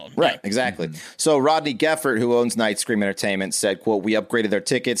numbnutski to him. Right, exactly. So Rodney Geffert, who owns Night Scream Entertainment, said, "Quote: We upgraded their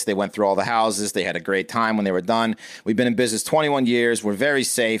tickets. They went through all the houses. They had a great time when they were done. We've been in business 21 years. We're very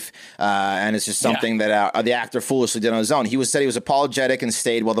safe, and it's just something that the actor foolishly did on his own. He said he was apologetic and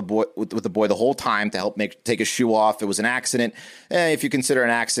stayed with the boy the whole time to help take his shoe off. It was an accident. If you consider an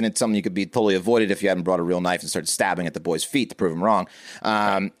accident something you could be totally avoided if you hadn't brought a real knife and started stabbing at the boy's feet to prove him wrong."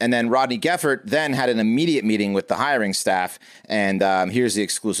 And then Rodney Geffert then had an immediate meeting with the hiring staff, and here's the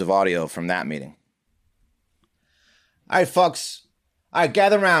exclusive audio from that meeting. All right, folks. All right,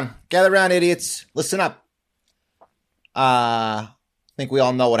 gather around, idiots. Listen up. I think we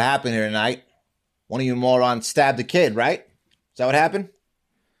all know what happened here tonight. One of you morons stabbed a kid, right? Is that what happened?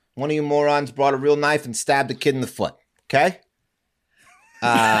 One of you morons brought a real knife and stabbed a kid in the foot, okay?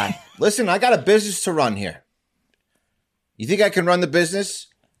 Listen, I got a business to run here. You think I can run the business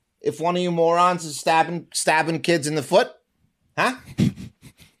if one of you morons is stabbing kids in the foot? Huh?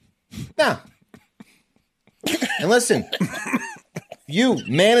 No. And listen, you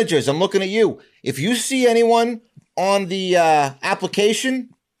managers, I'm looking at you. If you see anyone on the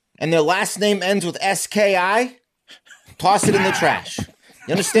application and their last name ends with SKI, toss it in the trash.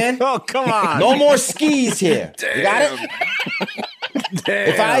 You understand? Oh, come on. No more skis here. Damn. You got it? Damn.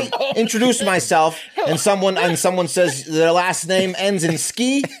 If I introduce myself and someone says their last name ends in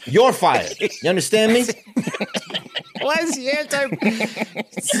ski, you're fired. You understand me? Why is he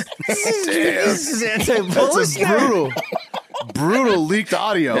This is anti-bullshit. Brutal leaked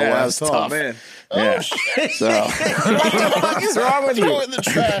audio. Yeah, that was tough. Man. Yeah. Oh, shit. So what the fuck is wrong with you? Throw it in the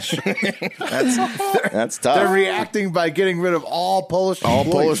trash. That's tough. They're reacting by getting rid of all Polish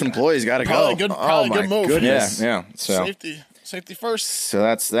Polish employees got to go. Probably good move. Goodness. Yeah. So safety first. So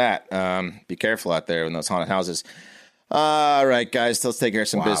that's that. Be careful out there in those haunted houses. All right, guys, let's take care of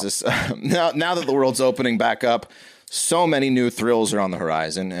some business. Now that the world's opening back up, so many new thrills are on the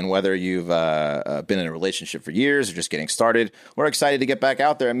horizon, and whether you've been in a relationship for years or just getting started, we're excited to get back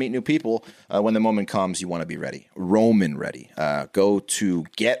out there and meet new people. When the moment comes, you want to be ready. Roman ready. Go to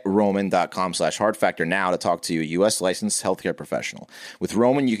getroman.com/heartfactor now to talk to a U.S. licensed healthcare professional. With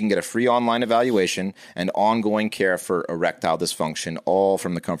Roman, you can get a free online evaluation and ongoing care for erectile dysfunction, all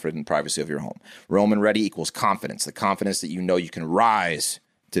from the comfort and privacy of your home. Roman ready equals confidence, the confidence that you know you can rise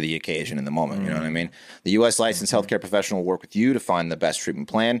to the occasion in the moment. You know what I mean? The U.S. licensed healthcare professional will work with you to find the best treatment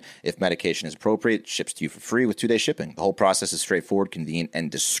plan. If medication is appropriate, it ships to you for free with 2-day shipping. The whole process is straightforward, convenient, and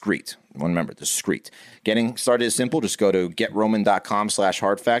discreet. Remember, discreet. Getting started is simple. Just go to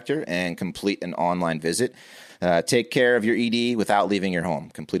getroman.com/heartfactor and complete an online visit. Take care of your ED without leaving your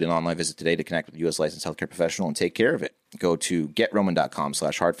home. Complete an online visit today to connect with a U.S. licensed healthcare professional and take care of it. Go to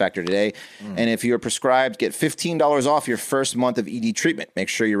getroman.com/heartfactor today. And if you're prescribed, get $15 off your first month of ED treatment. Make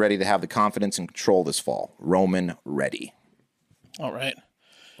sure you're ready to have the confidence and control this fall. Roman ready. All right.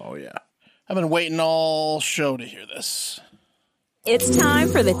 Oh, yeah. I've been waiting all show to hear this. It's time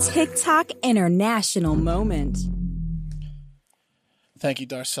for the TikTok International Moment. Thank you,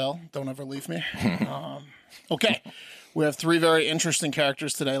 Darcel. Don't ever leave me. Okay. We have 3 very interesting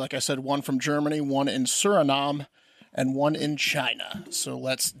characters today. Like I said, one from Germany, one in Suriname, and one in China. So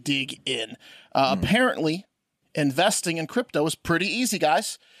let's dig in. Apparently, investing in crypto is pretty easy,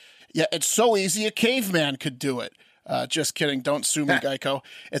 guys. Yeah, it's so easy a caveman could do it. Just kidding. Don't sue me, Geico.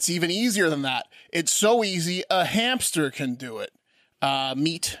 It's even easier than that. It's so easy a hamster can do it.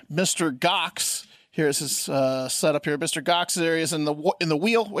 Meet Mr. Gox. Here's his setup here. Mr. Gox, there he is in the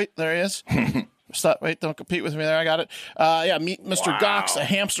wheel. Wait, there he is. Stop! Wait! Don't compete with me there. I got it. Meet Mr. Gox, a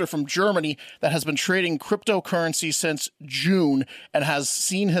hamster from Germany that has been trading cryptocurrency since June and has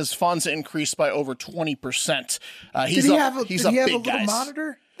seen his funds increase by over 20%. He's Did he a have a big little guy.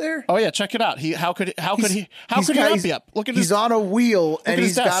 monitor? there? Oh yeah, check it out. How could he not be up? Look at he's on a wheel and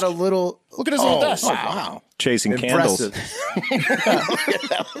his he's got desk. a little. Look at his little desk. Wow. Chasing Impressive. candles. Look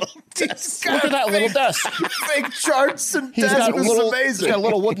at that little desk. Fake charts and He's got desks. little. Amazing. He's got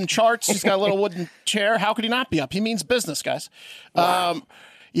little wooden charts. He's got a little wooden chair. How could he not be up? He means business, guys. Wow.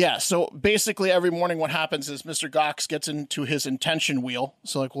 Yeah, so basically every morning what happens is Mr. Gox gets into his intention wheel.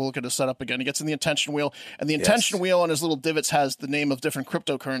 So like we'll look at his setup again. He gets in the intention wheel, and the intention wheel on his little divots has the name of different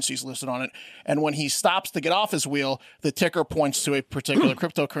cryptocurrencies listed on it. And when he stops to get off his wheel, the ticker points to a particular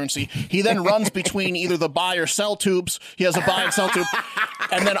cryptocurrency. He then runs between either the buy or sell tubes. He has a buy and sell tube.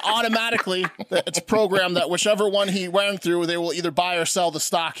 And then automatically it's programmed that whichever one he ran through, they will either buy or sell the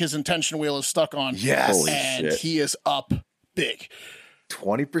stock his intention wheel is stuck on. Yes. Holy and shit. he is up big.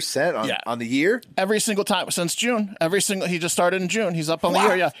 20% on the year? Every single time since June. He just started in June. He's up on the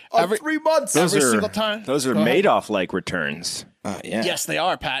year. Yeah. Every 3 months. Every single time. Those are Madoff-like returns. Yeah. Yes, they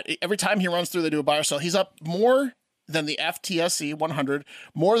are, Pat. Every time he runs through, they do a buy or sell. He's up more than the FTSE 100,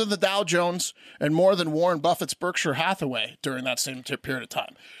 more than the Dow Jones, and more than Warren Buffett's Berkshire Hathaway during that same period of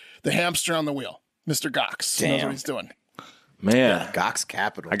time. The hamster on the wheel, Mr. Gox, knows what he's doing. Man. Gox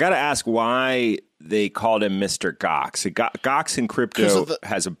Capital. I got to ask why they called him Mr. Gox. Gox in crypto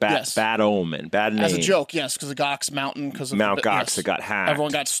has a bad omen, bad name. As a joke, yes, because of Gox Mountain. Because of Mount Gox that got hacked.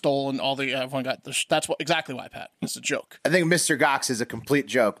 Everyone got stolen. Everyone got that's exactly why, Pat. It's a joke. I think Mr. Gox is a complete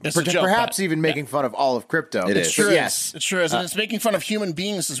joke. It's a joke, perhaps Pat. even making fun of all of crypto. It is. It sure Yes. is. It sure is. And it's making fun of human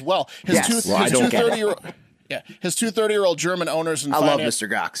beings as well. Yes. His Well, I two don't get it. 30-year-old his two 30-year-old German owners and I love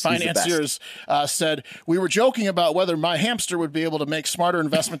Mr. Gox. He's the best. financiers said, we were joking about whether my hamster would be able to make smarter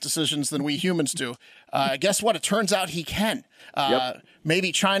investment decisions than we humans do. Guess what? It turns out he can.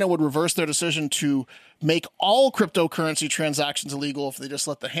 Maybe China would reverse their decision to make all cryptocurrency transactions illegal if they just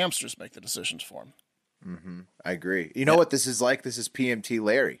let the hamsters make the decisions for them. Mm-hmm. I agree. You know what this is like? This is PMT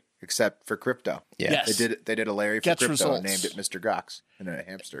Larry, except for crypto. Yeah. Yes. They did a Larry for Gets crypto and results. named it Mr. Gox and a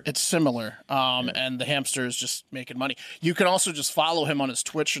hamster. It's similar, and the hamster is just making money. You can also just follow him on his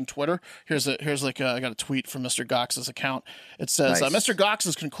Twitch and Twitter. I got a tweet from Mr. Gox's account. It says, Nice. Mr. Gox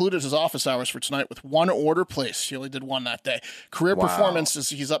has concluded his office hours for tonight with one order placed. He only did one that day. Career performance is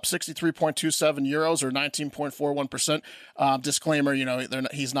he's up 63.27 euros or 19.41%. Disclaimer,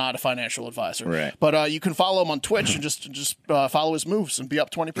 he's not a financial advisor. Right. But you can follow him on Twitch and just follow his moves and be up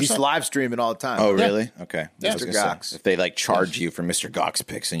 20%. He's live streaming all the time. Oh, really? Okay. Yeah. I was Mr. gonna Gox. say, if they charge you for Mr. Gox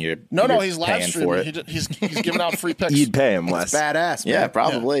picks and you're No, you're he's live paying for streaming. it. He's giving out free picks. You'd pay him less. Badass, man. Yeah,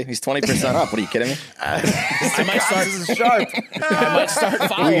 probably. He's 20% up. What are you kidding me? I might start sharp. I might start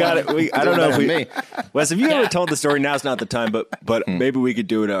following. We got it. I don't know if we. Me. Wes, have you ever told the story? Now's not the time, but maybe we could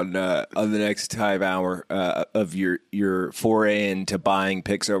do it on the next time hour of your foray into buying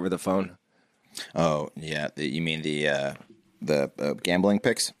picks over the phone. Oh, yeah. You mean the gambling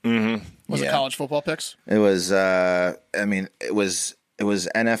picks? Mm-hmm. Was it college football picks? It was. It was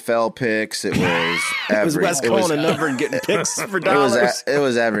NFL picks. It was. It was Wes calling a number and getting picks for dollars. It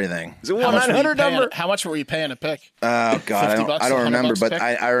was everything. Is it 1-900 number? How much were you paying a pick? Oh God, $50 I don't remember, $100 but pick?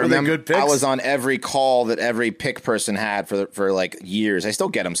 I Were they remember good picks? I was on every call that every pick person had for like years. I still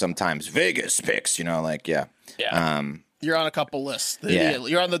get them sometimes. Vegas picks, yeah. Yeah. You're on a couple lists. Yeah.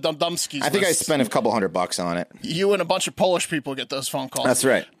 You're on the Dumskis I think I list. spent a couple $100 on it. You and a bunch of Polish people get those phone calls. That's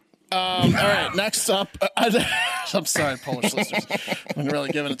right. All right, next up. I'm sorry, Polish listeners. I'm really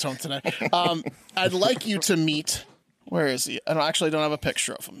giving it to him today. I'd like you to meet. Where is he? I don't have a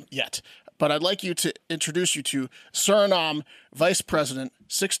picture of him yet. But I'd like you to introduce you to Suriname Vice President,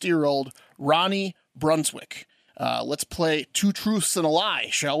 60-year-old Ronnie Brunswick. Let's play Two Truths and a Lie,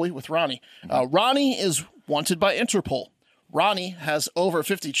 shall we, with Ronnie. Ronnie is wanted by Interpol. Ronnie has over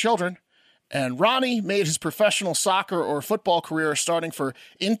 50 children. And Ronnie made his professional soccer or football career starting for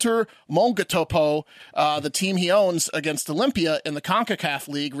Inter Mongatopo, the team he owns, against Olympia in the CONCACAF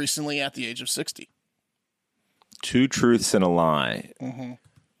League recently at the age of 60. Two truths and a lie. Mm-hmm.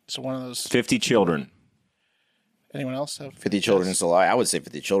 So one of those. 50 children. Anyone else have? 50 children's a lie. I would say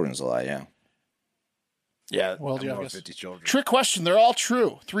 50 children's a lie. Yeah. Yeah. Well, do you have 50 children? Trick question. They're all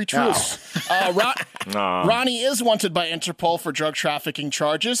true. 3 truths. Ronnie is wanted by Interpol for drug trafficking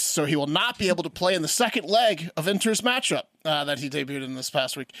charges, so he will not be able to play in the second leg of Inter's matchup that he debuted in this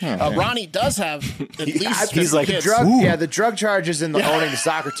past week. Ronnie does have at least 50 kids. The drug charges and the owning the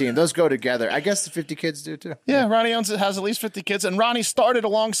soccer team, those go together. I guess the 50 kids do too. Yeah, Ronnie has at least 50 kids, and Ronnie started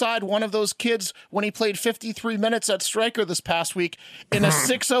alongside one of those kids when he played 53 minutes at striker this past week in a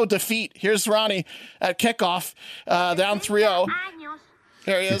 6-0 defeat. Here's Ronnie at kickoff, down 3-0.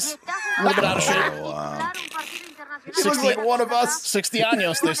 Here he is, a little bit out of shape. He looks like one of us. 60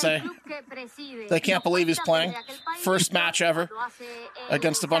 años, they say. They can't believe he's playing. First match ever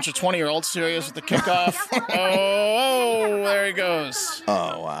against a bunch of 20-year-olds. Here he is with the kickoff. Oh, there he goes.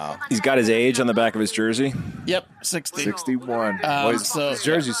 Oh, wow. He's got his age on the back of his jersey. Yep, 60. 61. His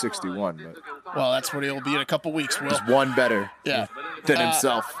jersey's 61. But well, that's what he'll be in a couple weeks, Will. he's one better Yeah. than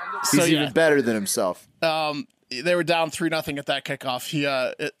himself. He's so, yeah. even better than himself. They were down 3-0 at that kickoff. He,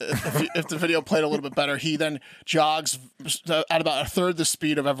 if the video played a little bit better, he then jogs at about a third the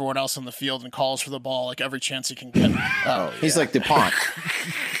speed of everyone else on the field and calls for the ball like every chance he can get. He's like DuPont.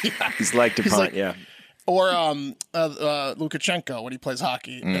 He's like DuPont, yeah. Or Lukashenko when he plays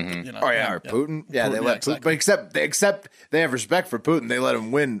hockey. You know, or Putin. Yeah, Putin, they let exactly. Putin. But except they have respect for Putin. They let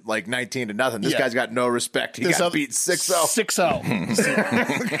him win like 19-0. This guy's got no respect. He got beat 6-0.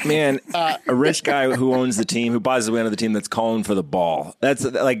 6-0. Man, a rich guy who owns the team, who buys the way into the team that's calling for the ball. That's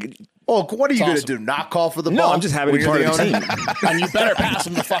like... Oh, what are you going to awesome. do? Not call for the No, ball? I'm just happy to be part of the team. And you better pass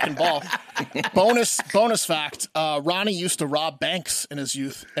him the fucking ball. Bonus fact, Ronnie used to rob banks in his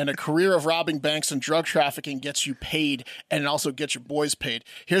youth, and a career of robbing banks and drug trafficking gets you paid, and it also gets your boys paid.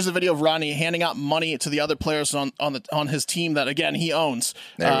 Here's a video of Ronnie handing out money to the other players on his team that, again, he owns.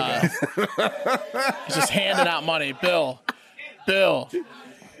 There we go. He's just handing out money. Bill. Look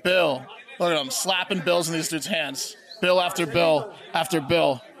at him, slapping bills in these dudes' hands. Bill after bill after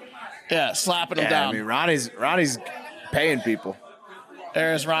bill. Yeah, slapping him down. I mean, Ronnie's paying people.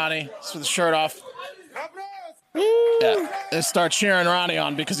 There's Ronnie. He's with the shirt off. Yeah, they start cheering Ronnie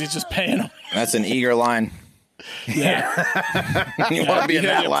on because he's just paying him. That's an eager line. Yeah. You want to be in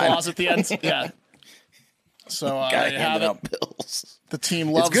hear that the line. applause at the end. Yeah. So Guy there you have handing it. out bills. The team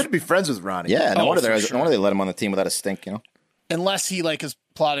loves. It's good to be friends with Ronnie. Yeah, no wonder for sure. no wonder they let him on the team without a stink, you know? Unless he is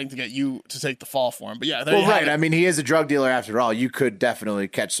plotting to get you to take the fall for him. But yeah, there Well, you have right. it. I mean, he is a drug dealer after all. You could definitely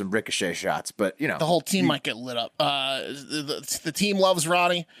catch some ricochet shots, but you know, the whole team might get lit up. The team loves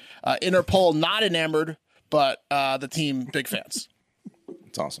Ronnie. Interpol not enamored, but the team big fans.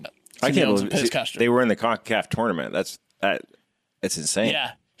 It's awesome. I can't owns believe Piz Castro. they were in the CONCACAF tournament. It's insane.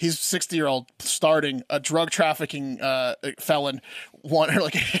 Yeah. He's 60-year-old starting a drug trafficking felon,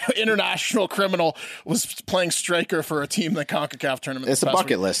 international criminal, was playing striker for a team in the CONCACAF tournament. It's a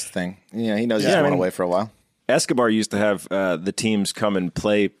bucket list thing. Yeah, he knows he's Yeah, I going mean- away for a while. Escobar used to have the teams come and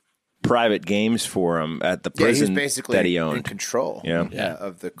play private games for him at the yeah, he's prison basically that he in owned. control. Yeah.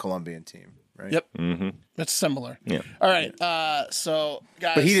 Of the Colombian team. Right. Yep. It's similar. Yeah. All right. So,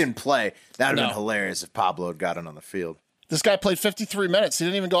 guys. But he didn't play. That would have No. been hilarious if Pablo had gotten on the field. This guy played 53 minutes. He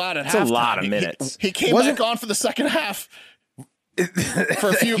didn't even go out at halftime. That's a lot of minutes. He came back on for the second half for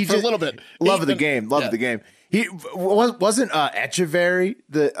a little bit. Love of the game. Love of the game. He wasn't Echeverry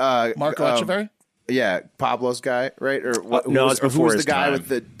the Marco Echeverry? Yeah, Pablo's guy, right? Or what? No, who it's was, before who was his the guy time.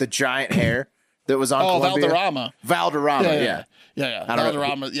 with the giant hair that was on Oh, Columbia? Valderrama. Yeah.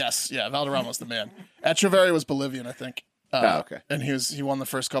 Valderrama. Yes. Yeah. Valderrama's the man. Echeverry was Bolivian, I think. Okay. And he won the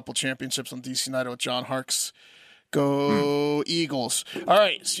first couple championships on DC United with John Harkes. Go Eagles. All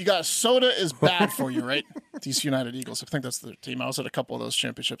right. So you got soda is bad for you, right? DC United Eagles. I think that's their team. I was at a couple of those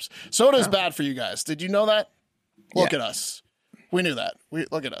championships. Soda is bad for you guys. Did you know that? Look at us. We knew that.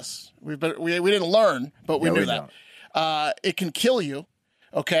 Look at us. We didn't learn, but we knew that. It can kill you.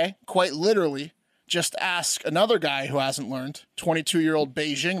 Okay. Quite literally. Just ask another guy who hasn't learned, 22-year-old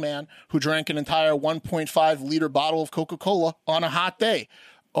Beijing man who drank an entire 1.5 liter bottle of Coca-Cola on a hot day.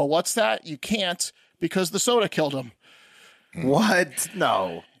 Oh, what's that? You can't because the soda killed him. What?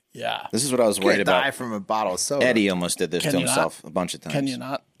 No. Yeah. This is what I was worried Can't about. die from a bottle of soda. Eddie almost did this Can to you himself a bunch of times. Can you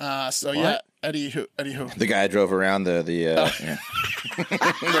not? Yeah, Eddie who? The guy I drove around the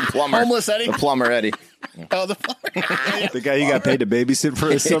plumber. Homeless Eddie? The plumber Eddie. Oh, the plumber. The guy you got paid to babysit for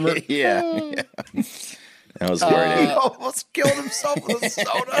a summer? yeah. That was worried. He almost killed himself with a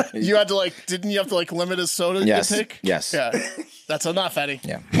soda. You had to didn't you have to limit his soda Yes. intake? Yes. Yeah. That's enough, Eddie.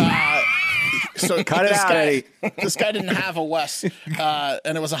 Yeah. So Cut it out, Eddie. This guy didn't have a West,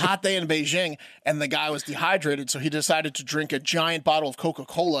 and it was a hot day in Beijing, and the guy was dehydrated, so he decided to drink a giant bottle of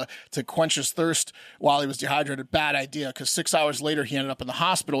Coca-Cola to quench his thirst while he was dehydrated. Bad idea, because 6 hours later, he ended up in the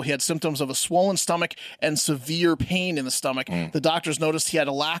hospital. He had symptoms of a swollen stomach and severe pain in the stomach. The doctors noticed he had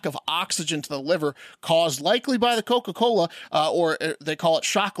a lack of oxygen to the liver, caused likely by the Coca-Cola, or they call it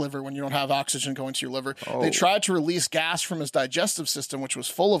shock liver when you don't have oxygen going to your liver. They tried to release gas from his digestive system, which was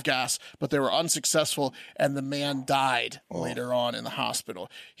full of gas, but they were unsuccessful, and the man died later on in the hospital.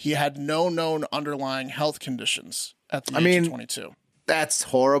 He had no known underlying health conditions at the age of 22. That's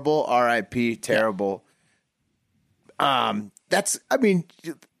horrible. R.I.P. Terrible. It's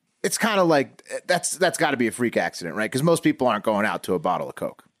kind of like that's got to be a freak accident, right? Because most people aren't going out to a bottle of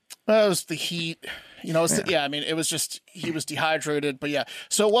Coke. It was the heat. You know, I mean, it was just he was dehydrated. But yeah,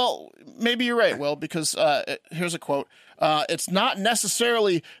 so well, maybe you're right, Will, because here's a quote. It's not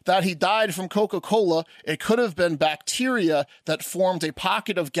necessarily that he died from Coca-Cola. It could have been bacteria that formed a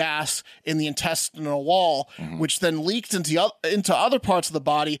pocket of gas in the intestinal wall, which then leaked into other parts of the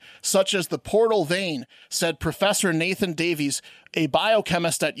body, such as the portal vein, said Professor Nathan Davies, a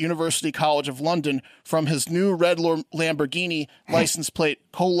biochemist at University College of London, from his new red Lamborghini license plate,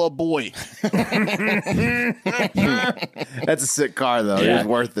 Cola Boy. That's a sick car, though. Yeah. It was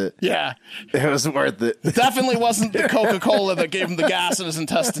worth it. Yeah. It was worth it. It definitely wasn't the Coca-Cola that gave him the gas in his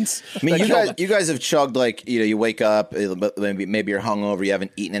intestines. I mean, you guys have chugged, like, you know, you wake up, maybe you're hungover, you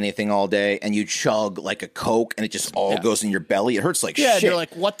haven't eaten anything all day, and you chug like a Coke, and it just all goes in your belly. It hurts like shit. You're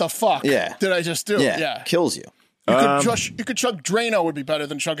like, what the fuck did I just do? Yeah, kills you. You could chug Drano would be better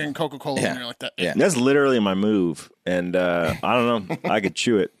than chugging Coca-Cola when you're like that. Yeah. That's literally my move. And I don't know. I could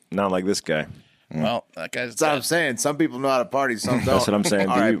chew it. Not like this guy. Well, that guy's That's what I'm saying. Some people know how to party, some don't. That's what I'm saying.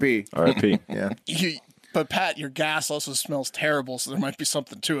 R.I.P. R.I.P. Yeah. But Pat, your gas also smells terrible, so there might be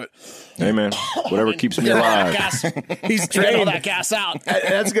something to it. Hey, man. Whatever keeps me alive. He's trained all that gas out.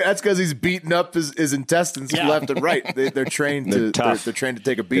 That's because he's beating up his intestines left and right. They're trained They're to tough. They're trained to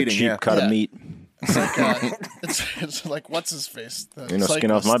take a beating. Cheap cut of meat. It's like it's like what's his face? You know, skin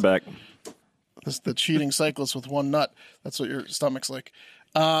off my back. This the cheating cyclist with one nut. That's what your stomach's like.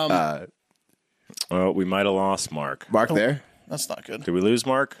 Oh, we might have lost Mark. Mark there? That's not good. Did we lose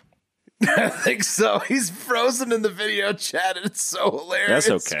Mark? I think so. He's frozen in the video chat, and it's so hilarious.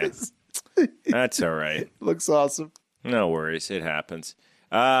 That's okay. That's all right. Looks awesome. No worries. It happens.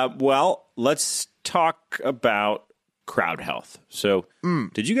 Well, let's talk about crowd health. So,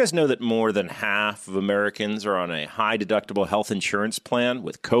 did you guys know that more than half of Americans are on a high deductible health insurance plan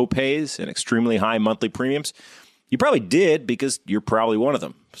with co-pays and extremely high monthly premiums? You probably did because you're probably one of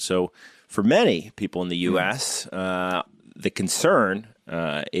them. So, for many people in the U.S., the concern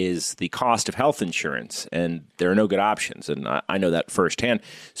is the cost of health insurance, and there are no good options, and I know that firsthand.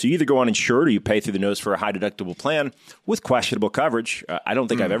 So you either go uninsured or you pay through the nose for a high deductible plan with questionable coverage. I don't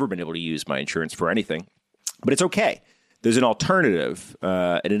think I've ever been able to use my insurance for anything, but it's okay. There's an alternative,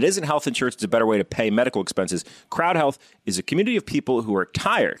 and it isn't health insurance. It's a better way to pay medical expenses. Crowd Health is a community of people who are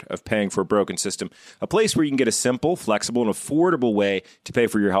tired of paying for a broken system, a place where you can get a simple, flexible, and affordable way to pay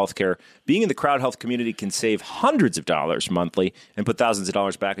for your health care. Being in the Crowd Health community can save hundreds of dollars monthly and put thousands of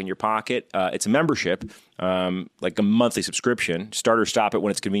dollars back in your pocket. It's a membership, like a monthly subscription. Start or stop it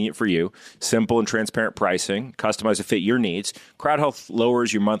when it's convenient for you. Simple and transparent pricing, customized to fit your needs. Crowd Health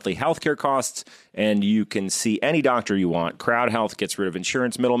lowers your monthly healthcare costs, and you can see any doctor you want. Crowd Health gets rid of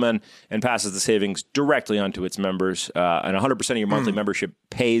insurance middlemen and passes the savings directly onto its members. And 100% of your monthly membership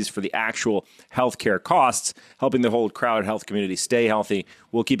pays for the actual healthcare costs, helping the whole Crowd Health community stay healthy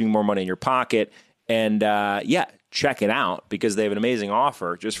while keeping more money in your pocket. And check it out because they have an amazing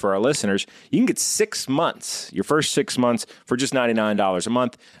offer just for our listeners. You can get 6 months, your first 6 months, for just $99 a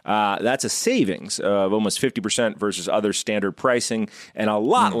month. That's a savings of almost 50% versus other standard pricing and a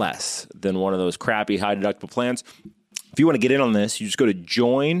lot less than one of those crappy high deductible plans. If you want to get in on this, you just go to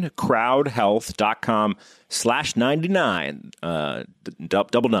joincrowdhealth.com/99,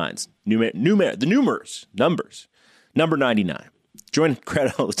 double nines, numbers, number 99. Join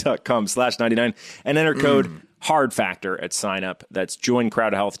crowdhealth.com/99 and enter code hard factor at sign up. That's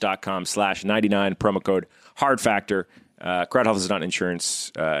joincrowdhealth.com/99, promo code hard factor. Crowd Health is not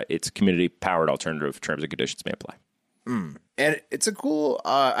insurance. It's a community powered alternative. Terms and conditions may apply. And it's a cool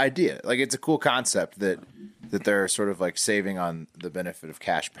idea. Like, it's a cool concept that they're sort of like saving on the benefit of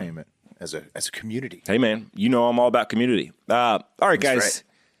cash payment as a community. Hey, man, you know I'm all about community. All right, guys. Right.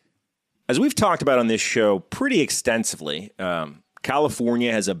 As we've talked about on this show pretty extensively,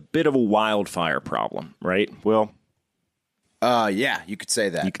 California has a bit of a wildfire problem, right, Will? Yeah, you could say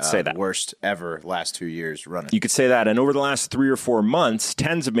that. You could say that. The worst ever last 2 years running. You could say that. And over the last 3 or 4 months,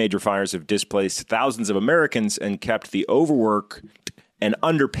 tens of major fires have displaced thousands of Americans and kept the overworked and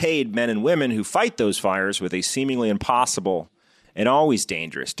underpaid men and women who fight those fires with a seemingly impossible and always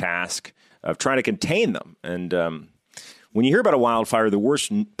dangerous task of trying to contain them. And when you hear about a wildfire, the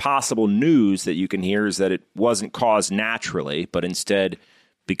worst possible news that you can hear is that it wasn't caused naturally, but instead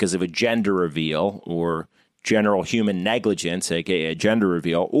because of a gender reveal or general human negligence, aka a gender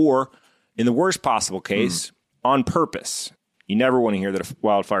reveal, or in the worst possible case, on purpose. You never want to hear that a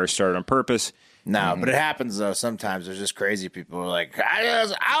wildfire started on purpose. No, but it happens though. Sometimes there's just crazy people who are like, I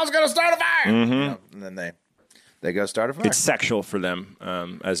was going to start a fire, you know, and then they go start a fire. It's sexual for them,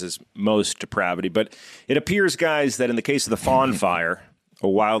 as is most depravity. But it appears, guys, that in the case of the Fawn fire, a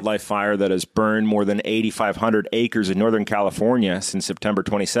wildlife fire that has burned more than 8,500 acres in Northern California since September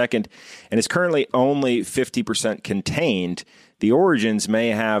 22nd and is currently only 50% contained. The origins may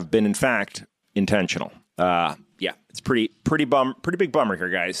have been, in fact, intentional. Yeah, it's pretty big bummer here,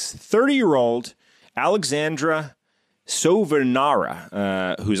 guys. 30-year-old Alexandra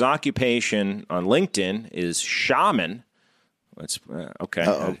Sovenara, whose occupation on LinkedIn is shaman. That's okay.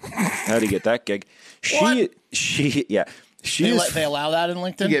 How do you get that gig? They allow that in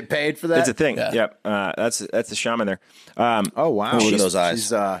LinkedIn. You get paid for that. It's a thing. Yeah. Yep. That's the shaman there. Oh wow! Look at those eyes.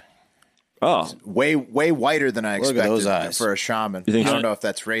 She's way whiter than I Look at expected those eyes. for a shaman. I don't know if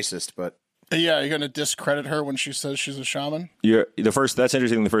that's racist, but yeah, you're going to discredit her when she says she's a shaman? That's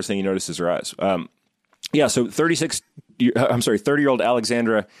interesting. The first thing you notice is her eyes. Yeah, so 30-year-old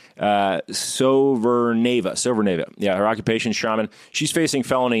Alexandra Soverneva. Yeah, her occupation, shaman. She's facing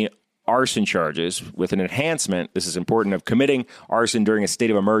felony arson charges with an enhancement. This is important, of committing arson during a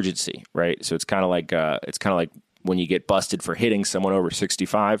state of emergency, right? So it's kind of like when you get busted for hitting someone over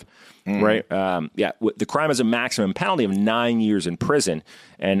 65, right? The crime has a maximum penalty of 9 years in prison.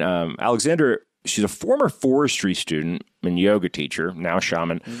 And Alexandra, she's a former forestry student and yoga teacher, now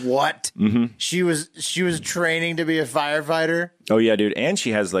shaman. What? Mm-hmm. She was training to be a firefighter? Oh, yeah, dude. And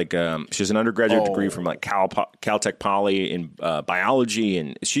she has she has an undergraduate degree from Caltech Poly in biology.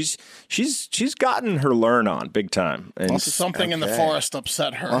 And she's gotten her learn on big time. And something in the forest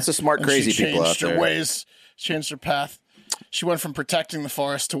upset her. Lots of smart, crazy people out there. Changed her path. She went from protecting the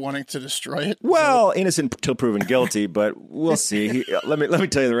forest to wanting to destroy it. Well, innocent till proven guilty, but we'll see. Let me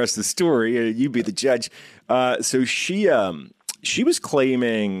tell you the rest of the story. You be the judge. So she was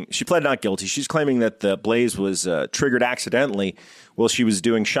claiming, she pled not guilty. She's claiming that the blaze was triggered accidentally while she was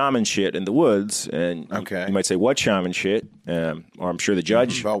doing shaman shit in the woods. And you might say, what shaman shit? Or I'm sure the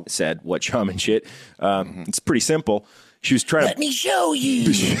judge said, what shaman shit? It's pretty simple. She was trying Let me show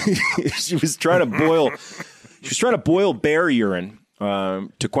you. She was trying to boil. She was trying to boil bear urine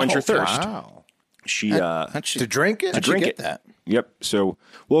to quench her thirst. Wow. To drink it? To drink it. That? Yep. So,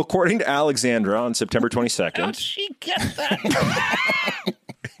 well, according to Alexandra, on September 22nd. How'd she get that?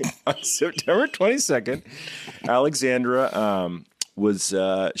 On September 22nd, Alexandra was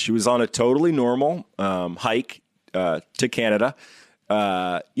on a totally normal hike to Canada. And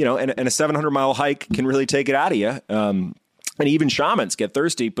a 700-mile hike can really take it out of you. And even shamans get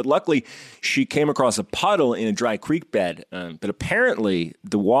thirsty. But luckily, she came across a puddle in a dry creek bed. But apparently,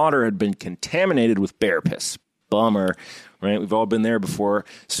 the water had been contaminated with bear piss. Bummer, right? We've all been there before.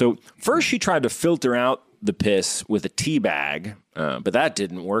 So first, she tried to filter out the piss with a tea bag, but that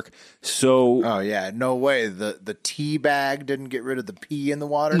didn't work. So, oh yeah, no way. The tea bag didn't get rid of the pee in the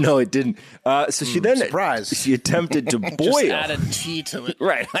water. No, it didn't. So she then surprised. She attempted to boil. Just added tea to it.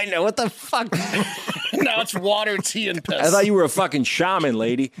 Right? I know, what the fuck. Now it's water, tea, and piss. I thought you were a fucking shaman,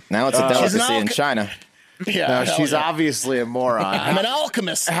 lady. Now it's a delicacy in China. Yeah, she's obviously a moron. I'm an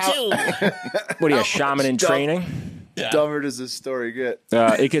alchemist too. What are you, a shaman in training? Yeah. Dumber does this story get?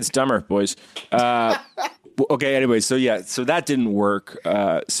 It gets dumber, boys. Okay, anyway, so that didn't work.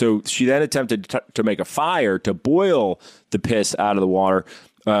 So she then attempted to make a fire to boil the piss out of the water.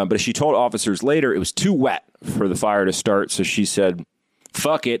 But as she told officers later, it was too wet for the fire to start. So she said,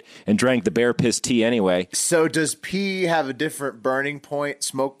 fuck it, and drank the bear piss tea anyway. So does pee have a different burning point,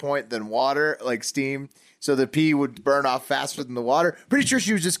 smoke point than water, like steam? So the pee would burn off faster than the water? Pretty sure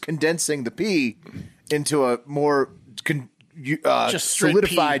she was just condensing the pee into a more just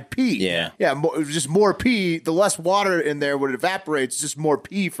solidified pee. Yeah. Just more pee. The less water in there when it evaporates, just more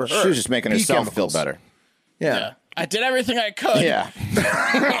pee for her. She was just making herself feel better. Yeah. I did everything I could. Yeah.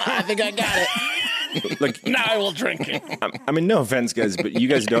 I think I got it. Like, now I will drink it. I mean, no offense, guys, but you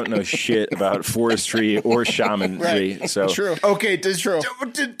guys don't know shit about forestry or shamanry. Right. So True. Okay, does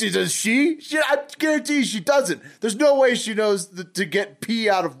she? I guarantee she doesn't. There's no way she knows that to get pee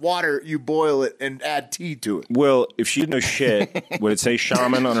out of water, you boil it and add tea to it. Well, if she didn't know shit, would it say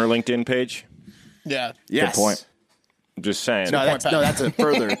shaman on her LinkedIn page? Yeah. Yes. Good point. I'm just saying. That's a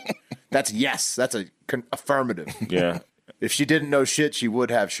further. That's yes. That's a affirmative. Yeah. If she didn't know shit, she would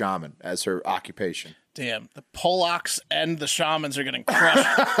have shaman as her occupation. Damn, the Polacks and the shamans are getting crushed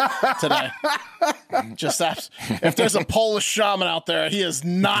today. If there's a Polish shaman out there, he is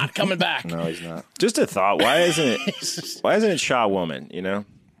not coming back. No, he's not. Just a thought. Why isn't it Shaw woman? You know?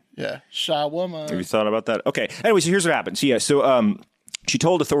 Yeah, Shaw woman. Have you thought about that? Okay. Anyway, so here's what happened. So she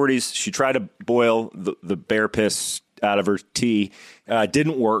told authorities she tried to boil the bear piss out of her tea.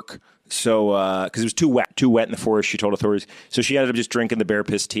 Didn't work. So, because it was too wet in the forest, she told authorities. So she ended up just drinking the bear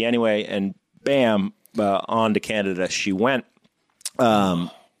piss tea anyway, and bam, on to Canada she went. But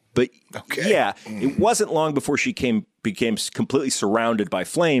Okay. Yeah, it wasn't long before she became completely surrounded by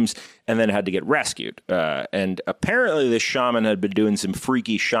flames and then had to get rescued. And apparently this shaman had been doing some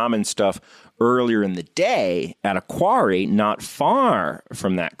freaky shaman stuff earlier in the day at a quarry not far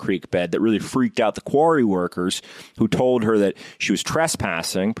from that creek bed that really freaked out the quarry workers, who told her that she was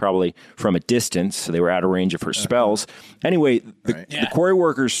trespassing, probably from a distance, so they were out of range of her spells. Anyway, the quarry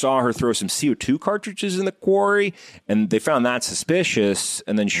workers saw her throw some CO2 cartridges in the quarry, and they found that suspicious,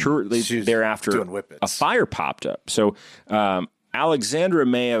 and then shortly thereafter, a fire popped up. So Alexandra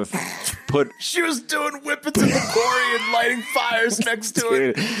may have put... She was doing whippets in the quarry and lighting fires next to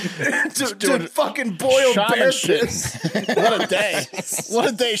it. to fucking boil bear piss. What a day. What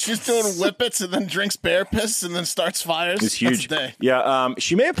a day. She's doing whippets and then drinks bear piss and then starts fires. It's huge. That's a day. Yeah,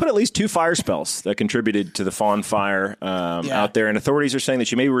 she may have put at least 2 fire spells that contributed to the fawn fire out there, and authorities are saying that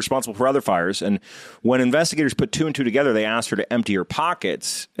she may be responsible for other fires. And when investigators put 2 and 2 together, they asked her to empty her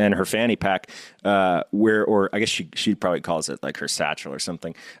pockets and her fanny pack, or I guess she probably calls it like her satchel or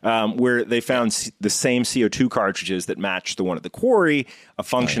something, where they found the same CO2 cartridges that matched the one at the quarry, a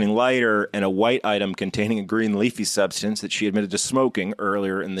functioning lighter, and a white item containing a green leafy substance that she admitted to smoking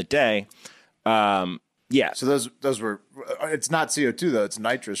earlier in the day. Yeah. So those were. It's not CO2 though; it's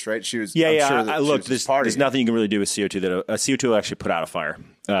nitrous, right? She was. Yeah, I'm yeah. Sure that Look, there's nothing you can really do with CO2 that a CO2 will actually put out a fire.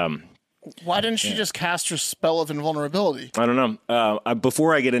 Why didn't she just cast her spell of invulnerability? I don't know.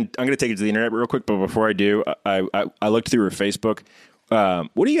 Before I get in, I'm going to take it to the internet real quick. But before I do, I looked through her Facebook.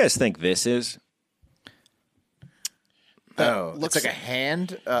 What do you guys think this is? Looks like a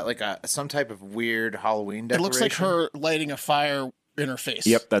hand, like some type of weird Halloween decoration. It looks like her lighting a fire in her face.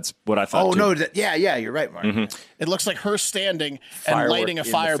 Yep, that's what I thought. Oh too. no! Yeah, you're right, Mark. Mm-hmm. It looks like her standing Firework and lighting a in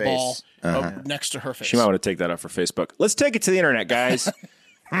the fireball face. next to her face. She might want to take that up for Facebook. Let's take it to the internet, guys.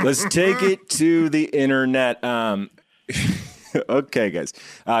 Let's take it to the internet. Okay, guys.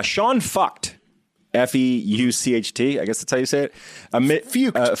 Sean fucked. F-E-U-C-H-T. I guess that's how you say it.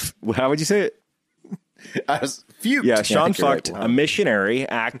 Fuked. How would you say it? Fuked. Yeah, Sean fucked, a missionary,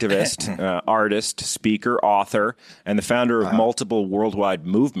 activist, artist, speaker, author, and the founder of multiple worldwide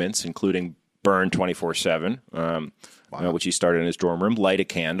movements, including Burn 24/7, which he started in his dorm room, Light a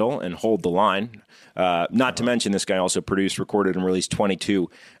Candle, and Hold the Line. Not to mention, this guy also produced, recorded, and released 22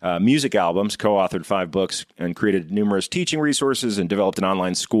 music albums, co-authored 5 books, and created numerous teaching resources and developed an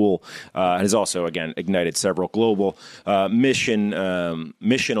online school. Has also, again, ignited several global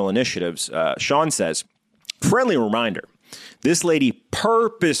missional initiatives. Sean says, friendly reminder, this lady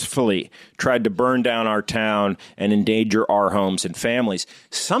purposefully tried to burn down our town and endanger our homes and families.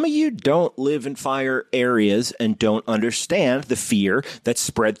 Some of you don't live in fire areas and don't understand the fear that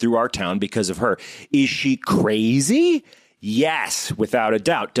spread through our town because of her. Is she crazy? Yes, without a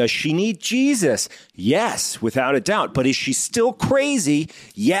doubt. Does she need Jesus? Yes, without a doubt. But is she still crazy?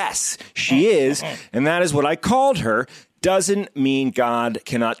 Yes, she is. And that is what I called her. Doesn't mean God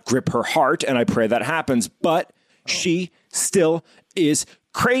cannot grip her heart, and I pray that happens, but she still is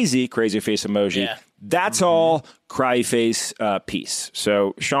crazy. Crazy face emoji. Yeah. That's all. Cry face. Peace.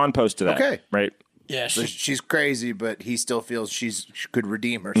 So Sean posted that. Okay. Right. Yeah. So she's crazy, but he still feels she could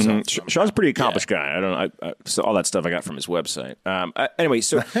redeem herself. Sean's a pretty accomplished guy. I don't know. So all that stuff I got from his website. Anyway,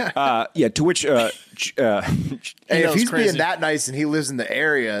 so to which hey, if he's being that nice and he lives in the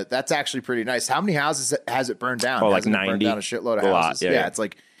area, that's actually pretty nice. How many houses has it burned down? Oh, like 90. Burned down a shitload of houses. Yeah, it's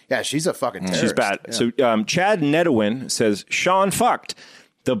like, yeah, she's a fucking terrorist. She's bad. Yeah. So Chad Nedwin says, Sean fucked.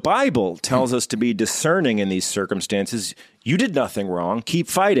 The Bible tells us to be discerning in these circumstances. You did nothing wrong. Keep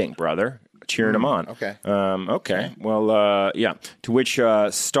fighting, brother. Cheering him on. Okay. Okay. Well, yeah. To which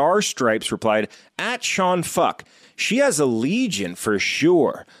Star Stripes replied, at Sean Fuck, she has a legion for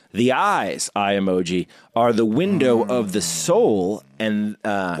sure. The eyes, eye emoji, are the window of the soul. And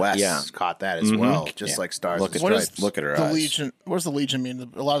Wes caught that as well, just like Stars and Stripes. Look at her the eyes. Legion, what does the Legion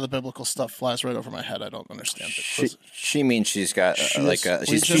mean? A lot of the biblical stuff flies right over my head. I don't understand it. She means she's got she's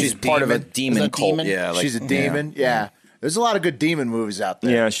Legion? part of a demon cult. demon? Yeah, She's a demon. Yeah. There's a lot of good demon movies out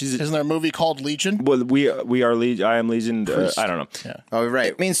there. Yeah, Isn't there a movie called Legion? Well, we are Legion. I am Legion. I don't know. Yeah. Oh, right.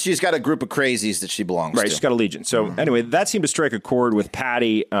 It means she's got a group of crazies that she belongs to. Right, she's got a legion. So anyway, that seemed to strike a chord with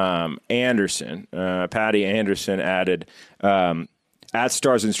Patty Anderson. Patty Anderson added, at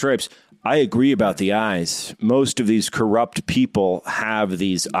Stars and Stripes, I agree about the eyes. Most of these corrupt people have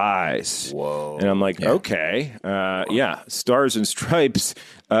these eyes. Whoa. And I'm like, okay. Stars and Stripes,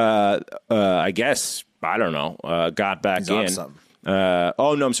 I guess, I don't know, got back in.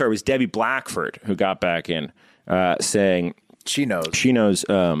 I'm sorry. It was Debbie Blackford who got back in saying she knows. She knows.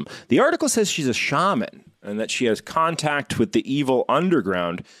 The article says she's a shaman and that she has contact with the evil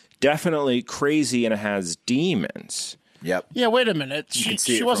underground, definitely crazy and has demons. Yep. Yeah, wait a minute. can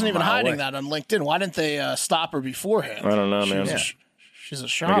see She it wasn't from a even mile hiding away. that on LinkedIn. Why didn't they stop her beforehand? I don't know, man. She's a I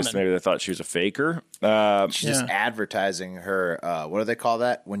shaman. guess maybe they thought she was a faker. She's just advertising her. What do they call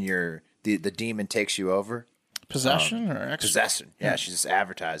that when the demon takes you over? Possession or possession? Yeah, she's just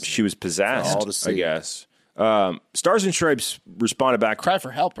advertising. She was possessed, all to see. I guess. Stars and Stripes responded back Cry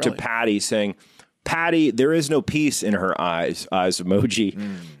for help, to really. Patty saying, Patty, there is no peace in her eyes emoji.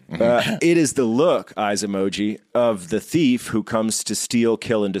 It is the look, eyes emoji, of the thief who comes to steal,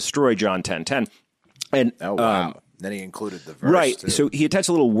 kill, and destroy John 10:10. And Oh, wow. Then he included the verse. right. Too. So he attached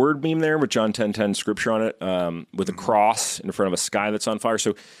a little word meme there with John 10:10 scripture on it, with a cross in front of a sky that's on fire.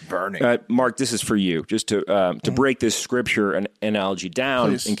 So burning. Mark, this is for you, just to break this scripture and analogy down,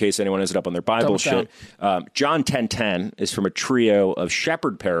 Please. in case anyone has it up on their Bible shit. John 10:10 is from a trio of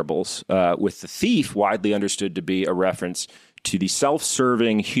shepherd parables, with the thief widely understood to be a reference to the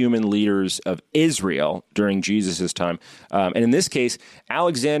self-serving human leaders of Israel during Jesus' time. And in this case,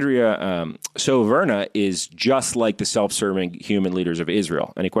 Alexandria Soverna is just like the self-serving human leaders of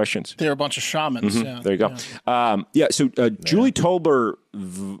Israel. Any questions? They're a bunch of shamans. Yeah. There you go. So Julie Tolber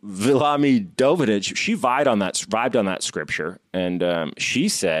Vilami Dovidich, she vibed on that scripture, and she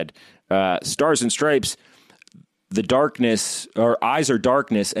said, Stars and Stripes, the darkness, or eyes are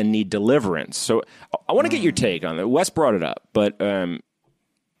darkness and need deliverance. So I want to get your take on it. Wes brought it up, but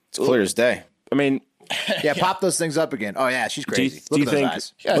It's clear as day. I mean, yeah, pop those things up again. Oh yeah, she's crazy. do you Look at think- those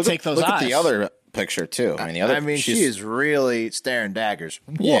eyes. Yeah, take those Look eyes. at the other picture too. I mean, the other. I mean, she is really staring daggers.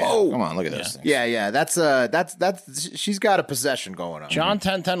 Yeah, Whoa. come on, look at those things. Yeah. That's she's got a possession going on. John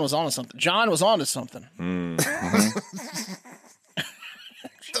 10:10 was onto something. John was onto something.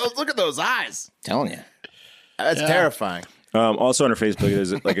 Look at those eyes. Telling you. That's terrifying. also on her Facebook,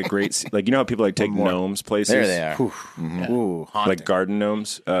 there's like a great, like, you know how people like take gnomes places? There they are. Ooh, haunting. Like garden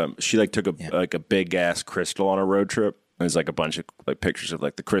gnomes. She like took a big ass crystal on a road trip. There's like a bunch of like pictures of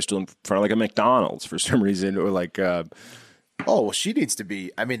like the crystal in front of like a McDonald's for some reason, or like Oh, well, she needs to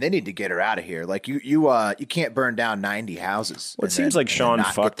be. I mean, they need to get her out of here. Like you can't burn down 90 houses. Well, it seems like Sean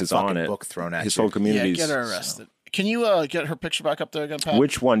fucked is on it. Book thrown at His you. whole community. Yeah, get her arrested. Can you get her picture back up there again, Pat?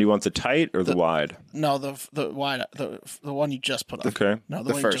 Which one do you want, the tight or the wide? No, the wide, the one you just put up. Okay. No,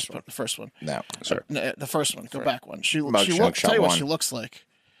 The one first you just one. put, the first one. No. Sorry. No, the first one. Go back one. She Mugshot looks. Tell you what one. she looks like.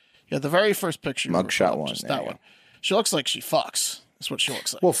 Yeah, the very first picture. you Mugshot put up, one, Just there that you one. She looks like she fucks. That's what she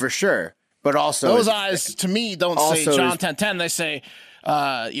looks like. Well, for sure. But also Those eyes to me don't say also John is- 10:10. They say,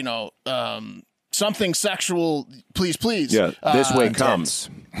 something sexual. Please. Yeah, this way intense. comes.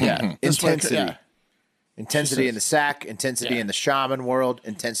 Yeah, this way- intensity. yeah. Intensity in the sack, intensity in the shaman world,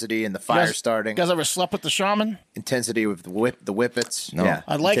 intensity in the fire starting, You guys ever slept with the shaman? intensity with the whippets. No. Yeah,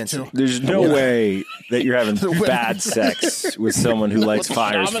 I'd like intensity. to. There's no way that you're having bad sex with someone who likes the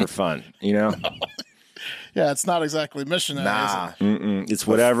fires shaman? for fun. You know, Yeah, it's not exactly missionary. Nah, it's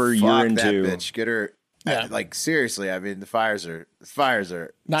whatever fuck you're that into. bitch. Get her. Yeah. Like seriously, I mean, the fires are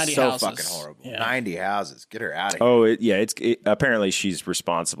 90 so houses. fucking horrible. Yeah. 90 houses. Get her out of here. Oh, apparently she's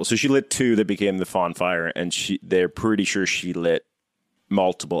responsible. So she lit 2 that became the Fawn Fire, and they're pretty sure she lit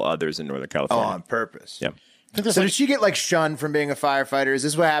multiple others in Northern Oh, California. on purpose. Yeah. So did she get like shunned from being a firefighter? Is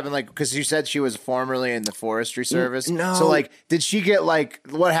this what happened? Like, because you said she was formerly in the forestry service. no. So like, did she get like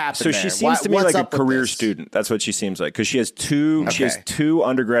what happened? So there? she seems to me What's like a up with career this? student. That's what she seems like, because she has two. She has Okay. 2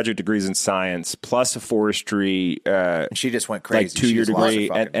 undergraduate degrees in science plus a forestry, And she just went crazy. like She 2-year just lost her degree,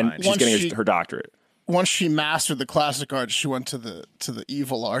 fucking and mind. she's Once getting she- her doctorate. Once she mastered the classic arts, she went to the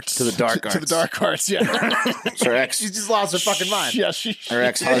evil arts, To the dark to the arts. dark arts. Yeah, Her ex, she just lost her fucking mind. yeah, she. her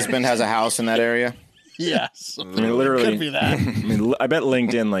ex-husband has a house in that area. Yes, I mean, literally, could be that. I mean, I bet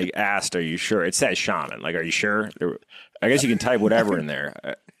LinkedIn like asked, "Are you sure?" It says shaman. Like, are you sure? I guess you can type whatever in there.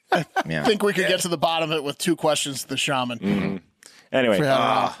 Yeah. I think we could get to the bottom of it with 2 questions to the shaman. Anyway, If we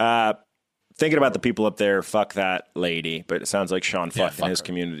had her thinking about the people up there, fuck that lady. But it sounds like Sean fucked in fuck his her.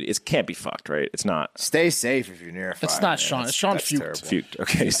 community. It can't be fucked, right? It's not. Stay safe if you're near a fire. It's not man. Sean. That's- It's Sean that's Fuchs. terrible. Fuchs.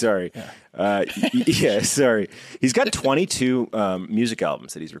 Okay, sorry. Yeah, sorry. He's got 22 music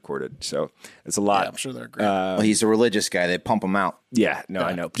albums that he's recorded, so it's a lot. Yeah, I'm sure they're great. Well, he's a religious guy. They pump him out. Yeah, no,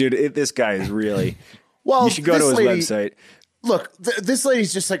 I know, dude. This guy is really. Well, you should go to this his lady- website. Look, this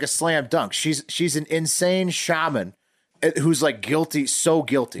lady's just like a slam dunk. She's an insane shaman who's like guilty, so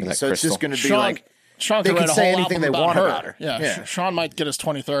guilty. That So it's just crystal. going to be Sean, like Sean they could can write a say whole anything album they want her. about her. Yeah, Yeah. Sean might get his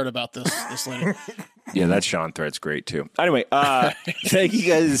 23rd about this lady. Yeah, that Sean thread's great too. Anyway, thank you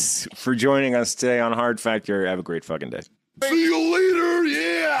guys for joining us today on Hard Factor. Have a great fucking day. See you later,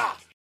 yeah!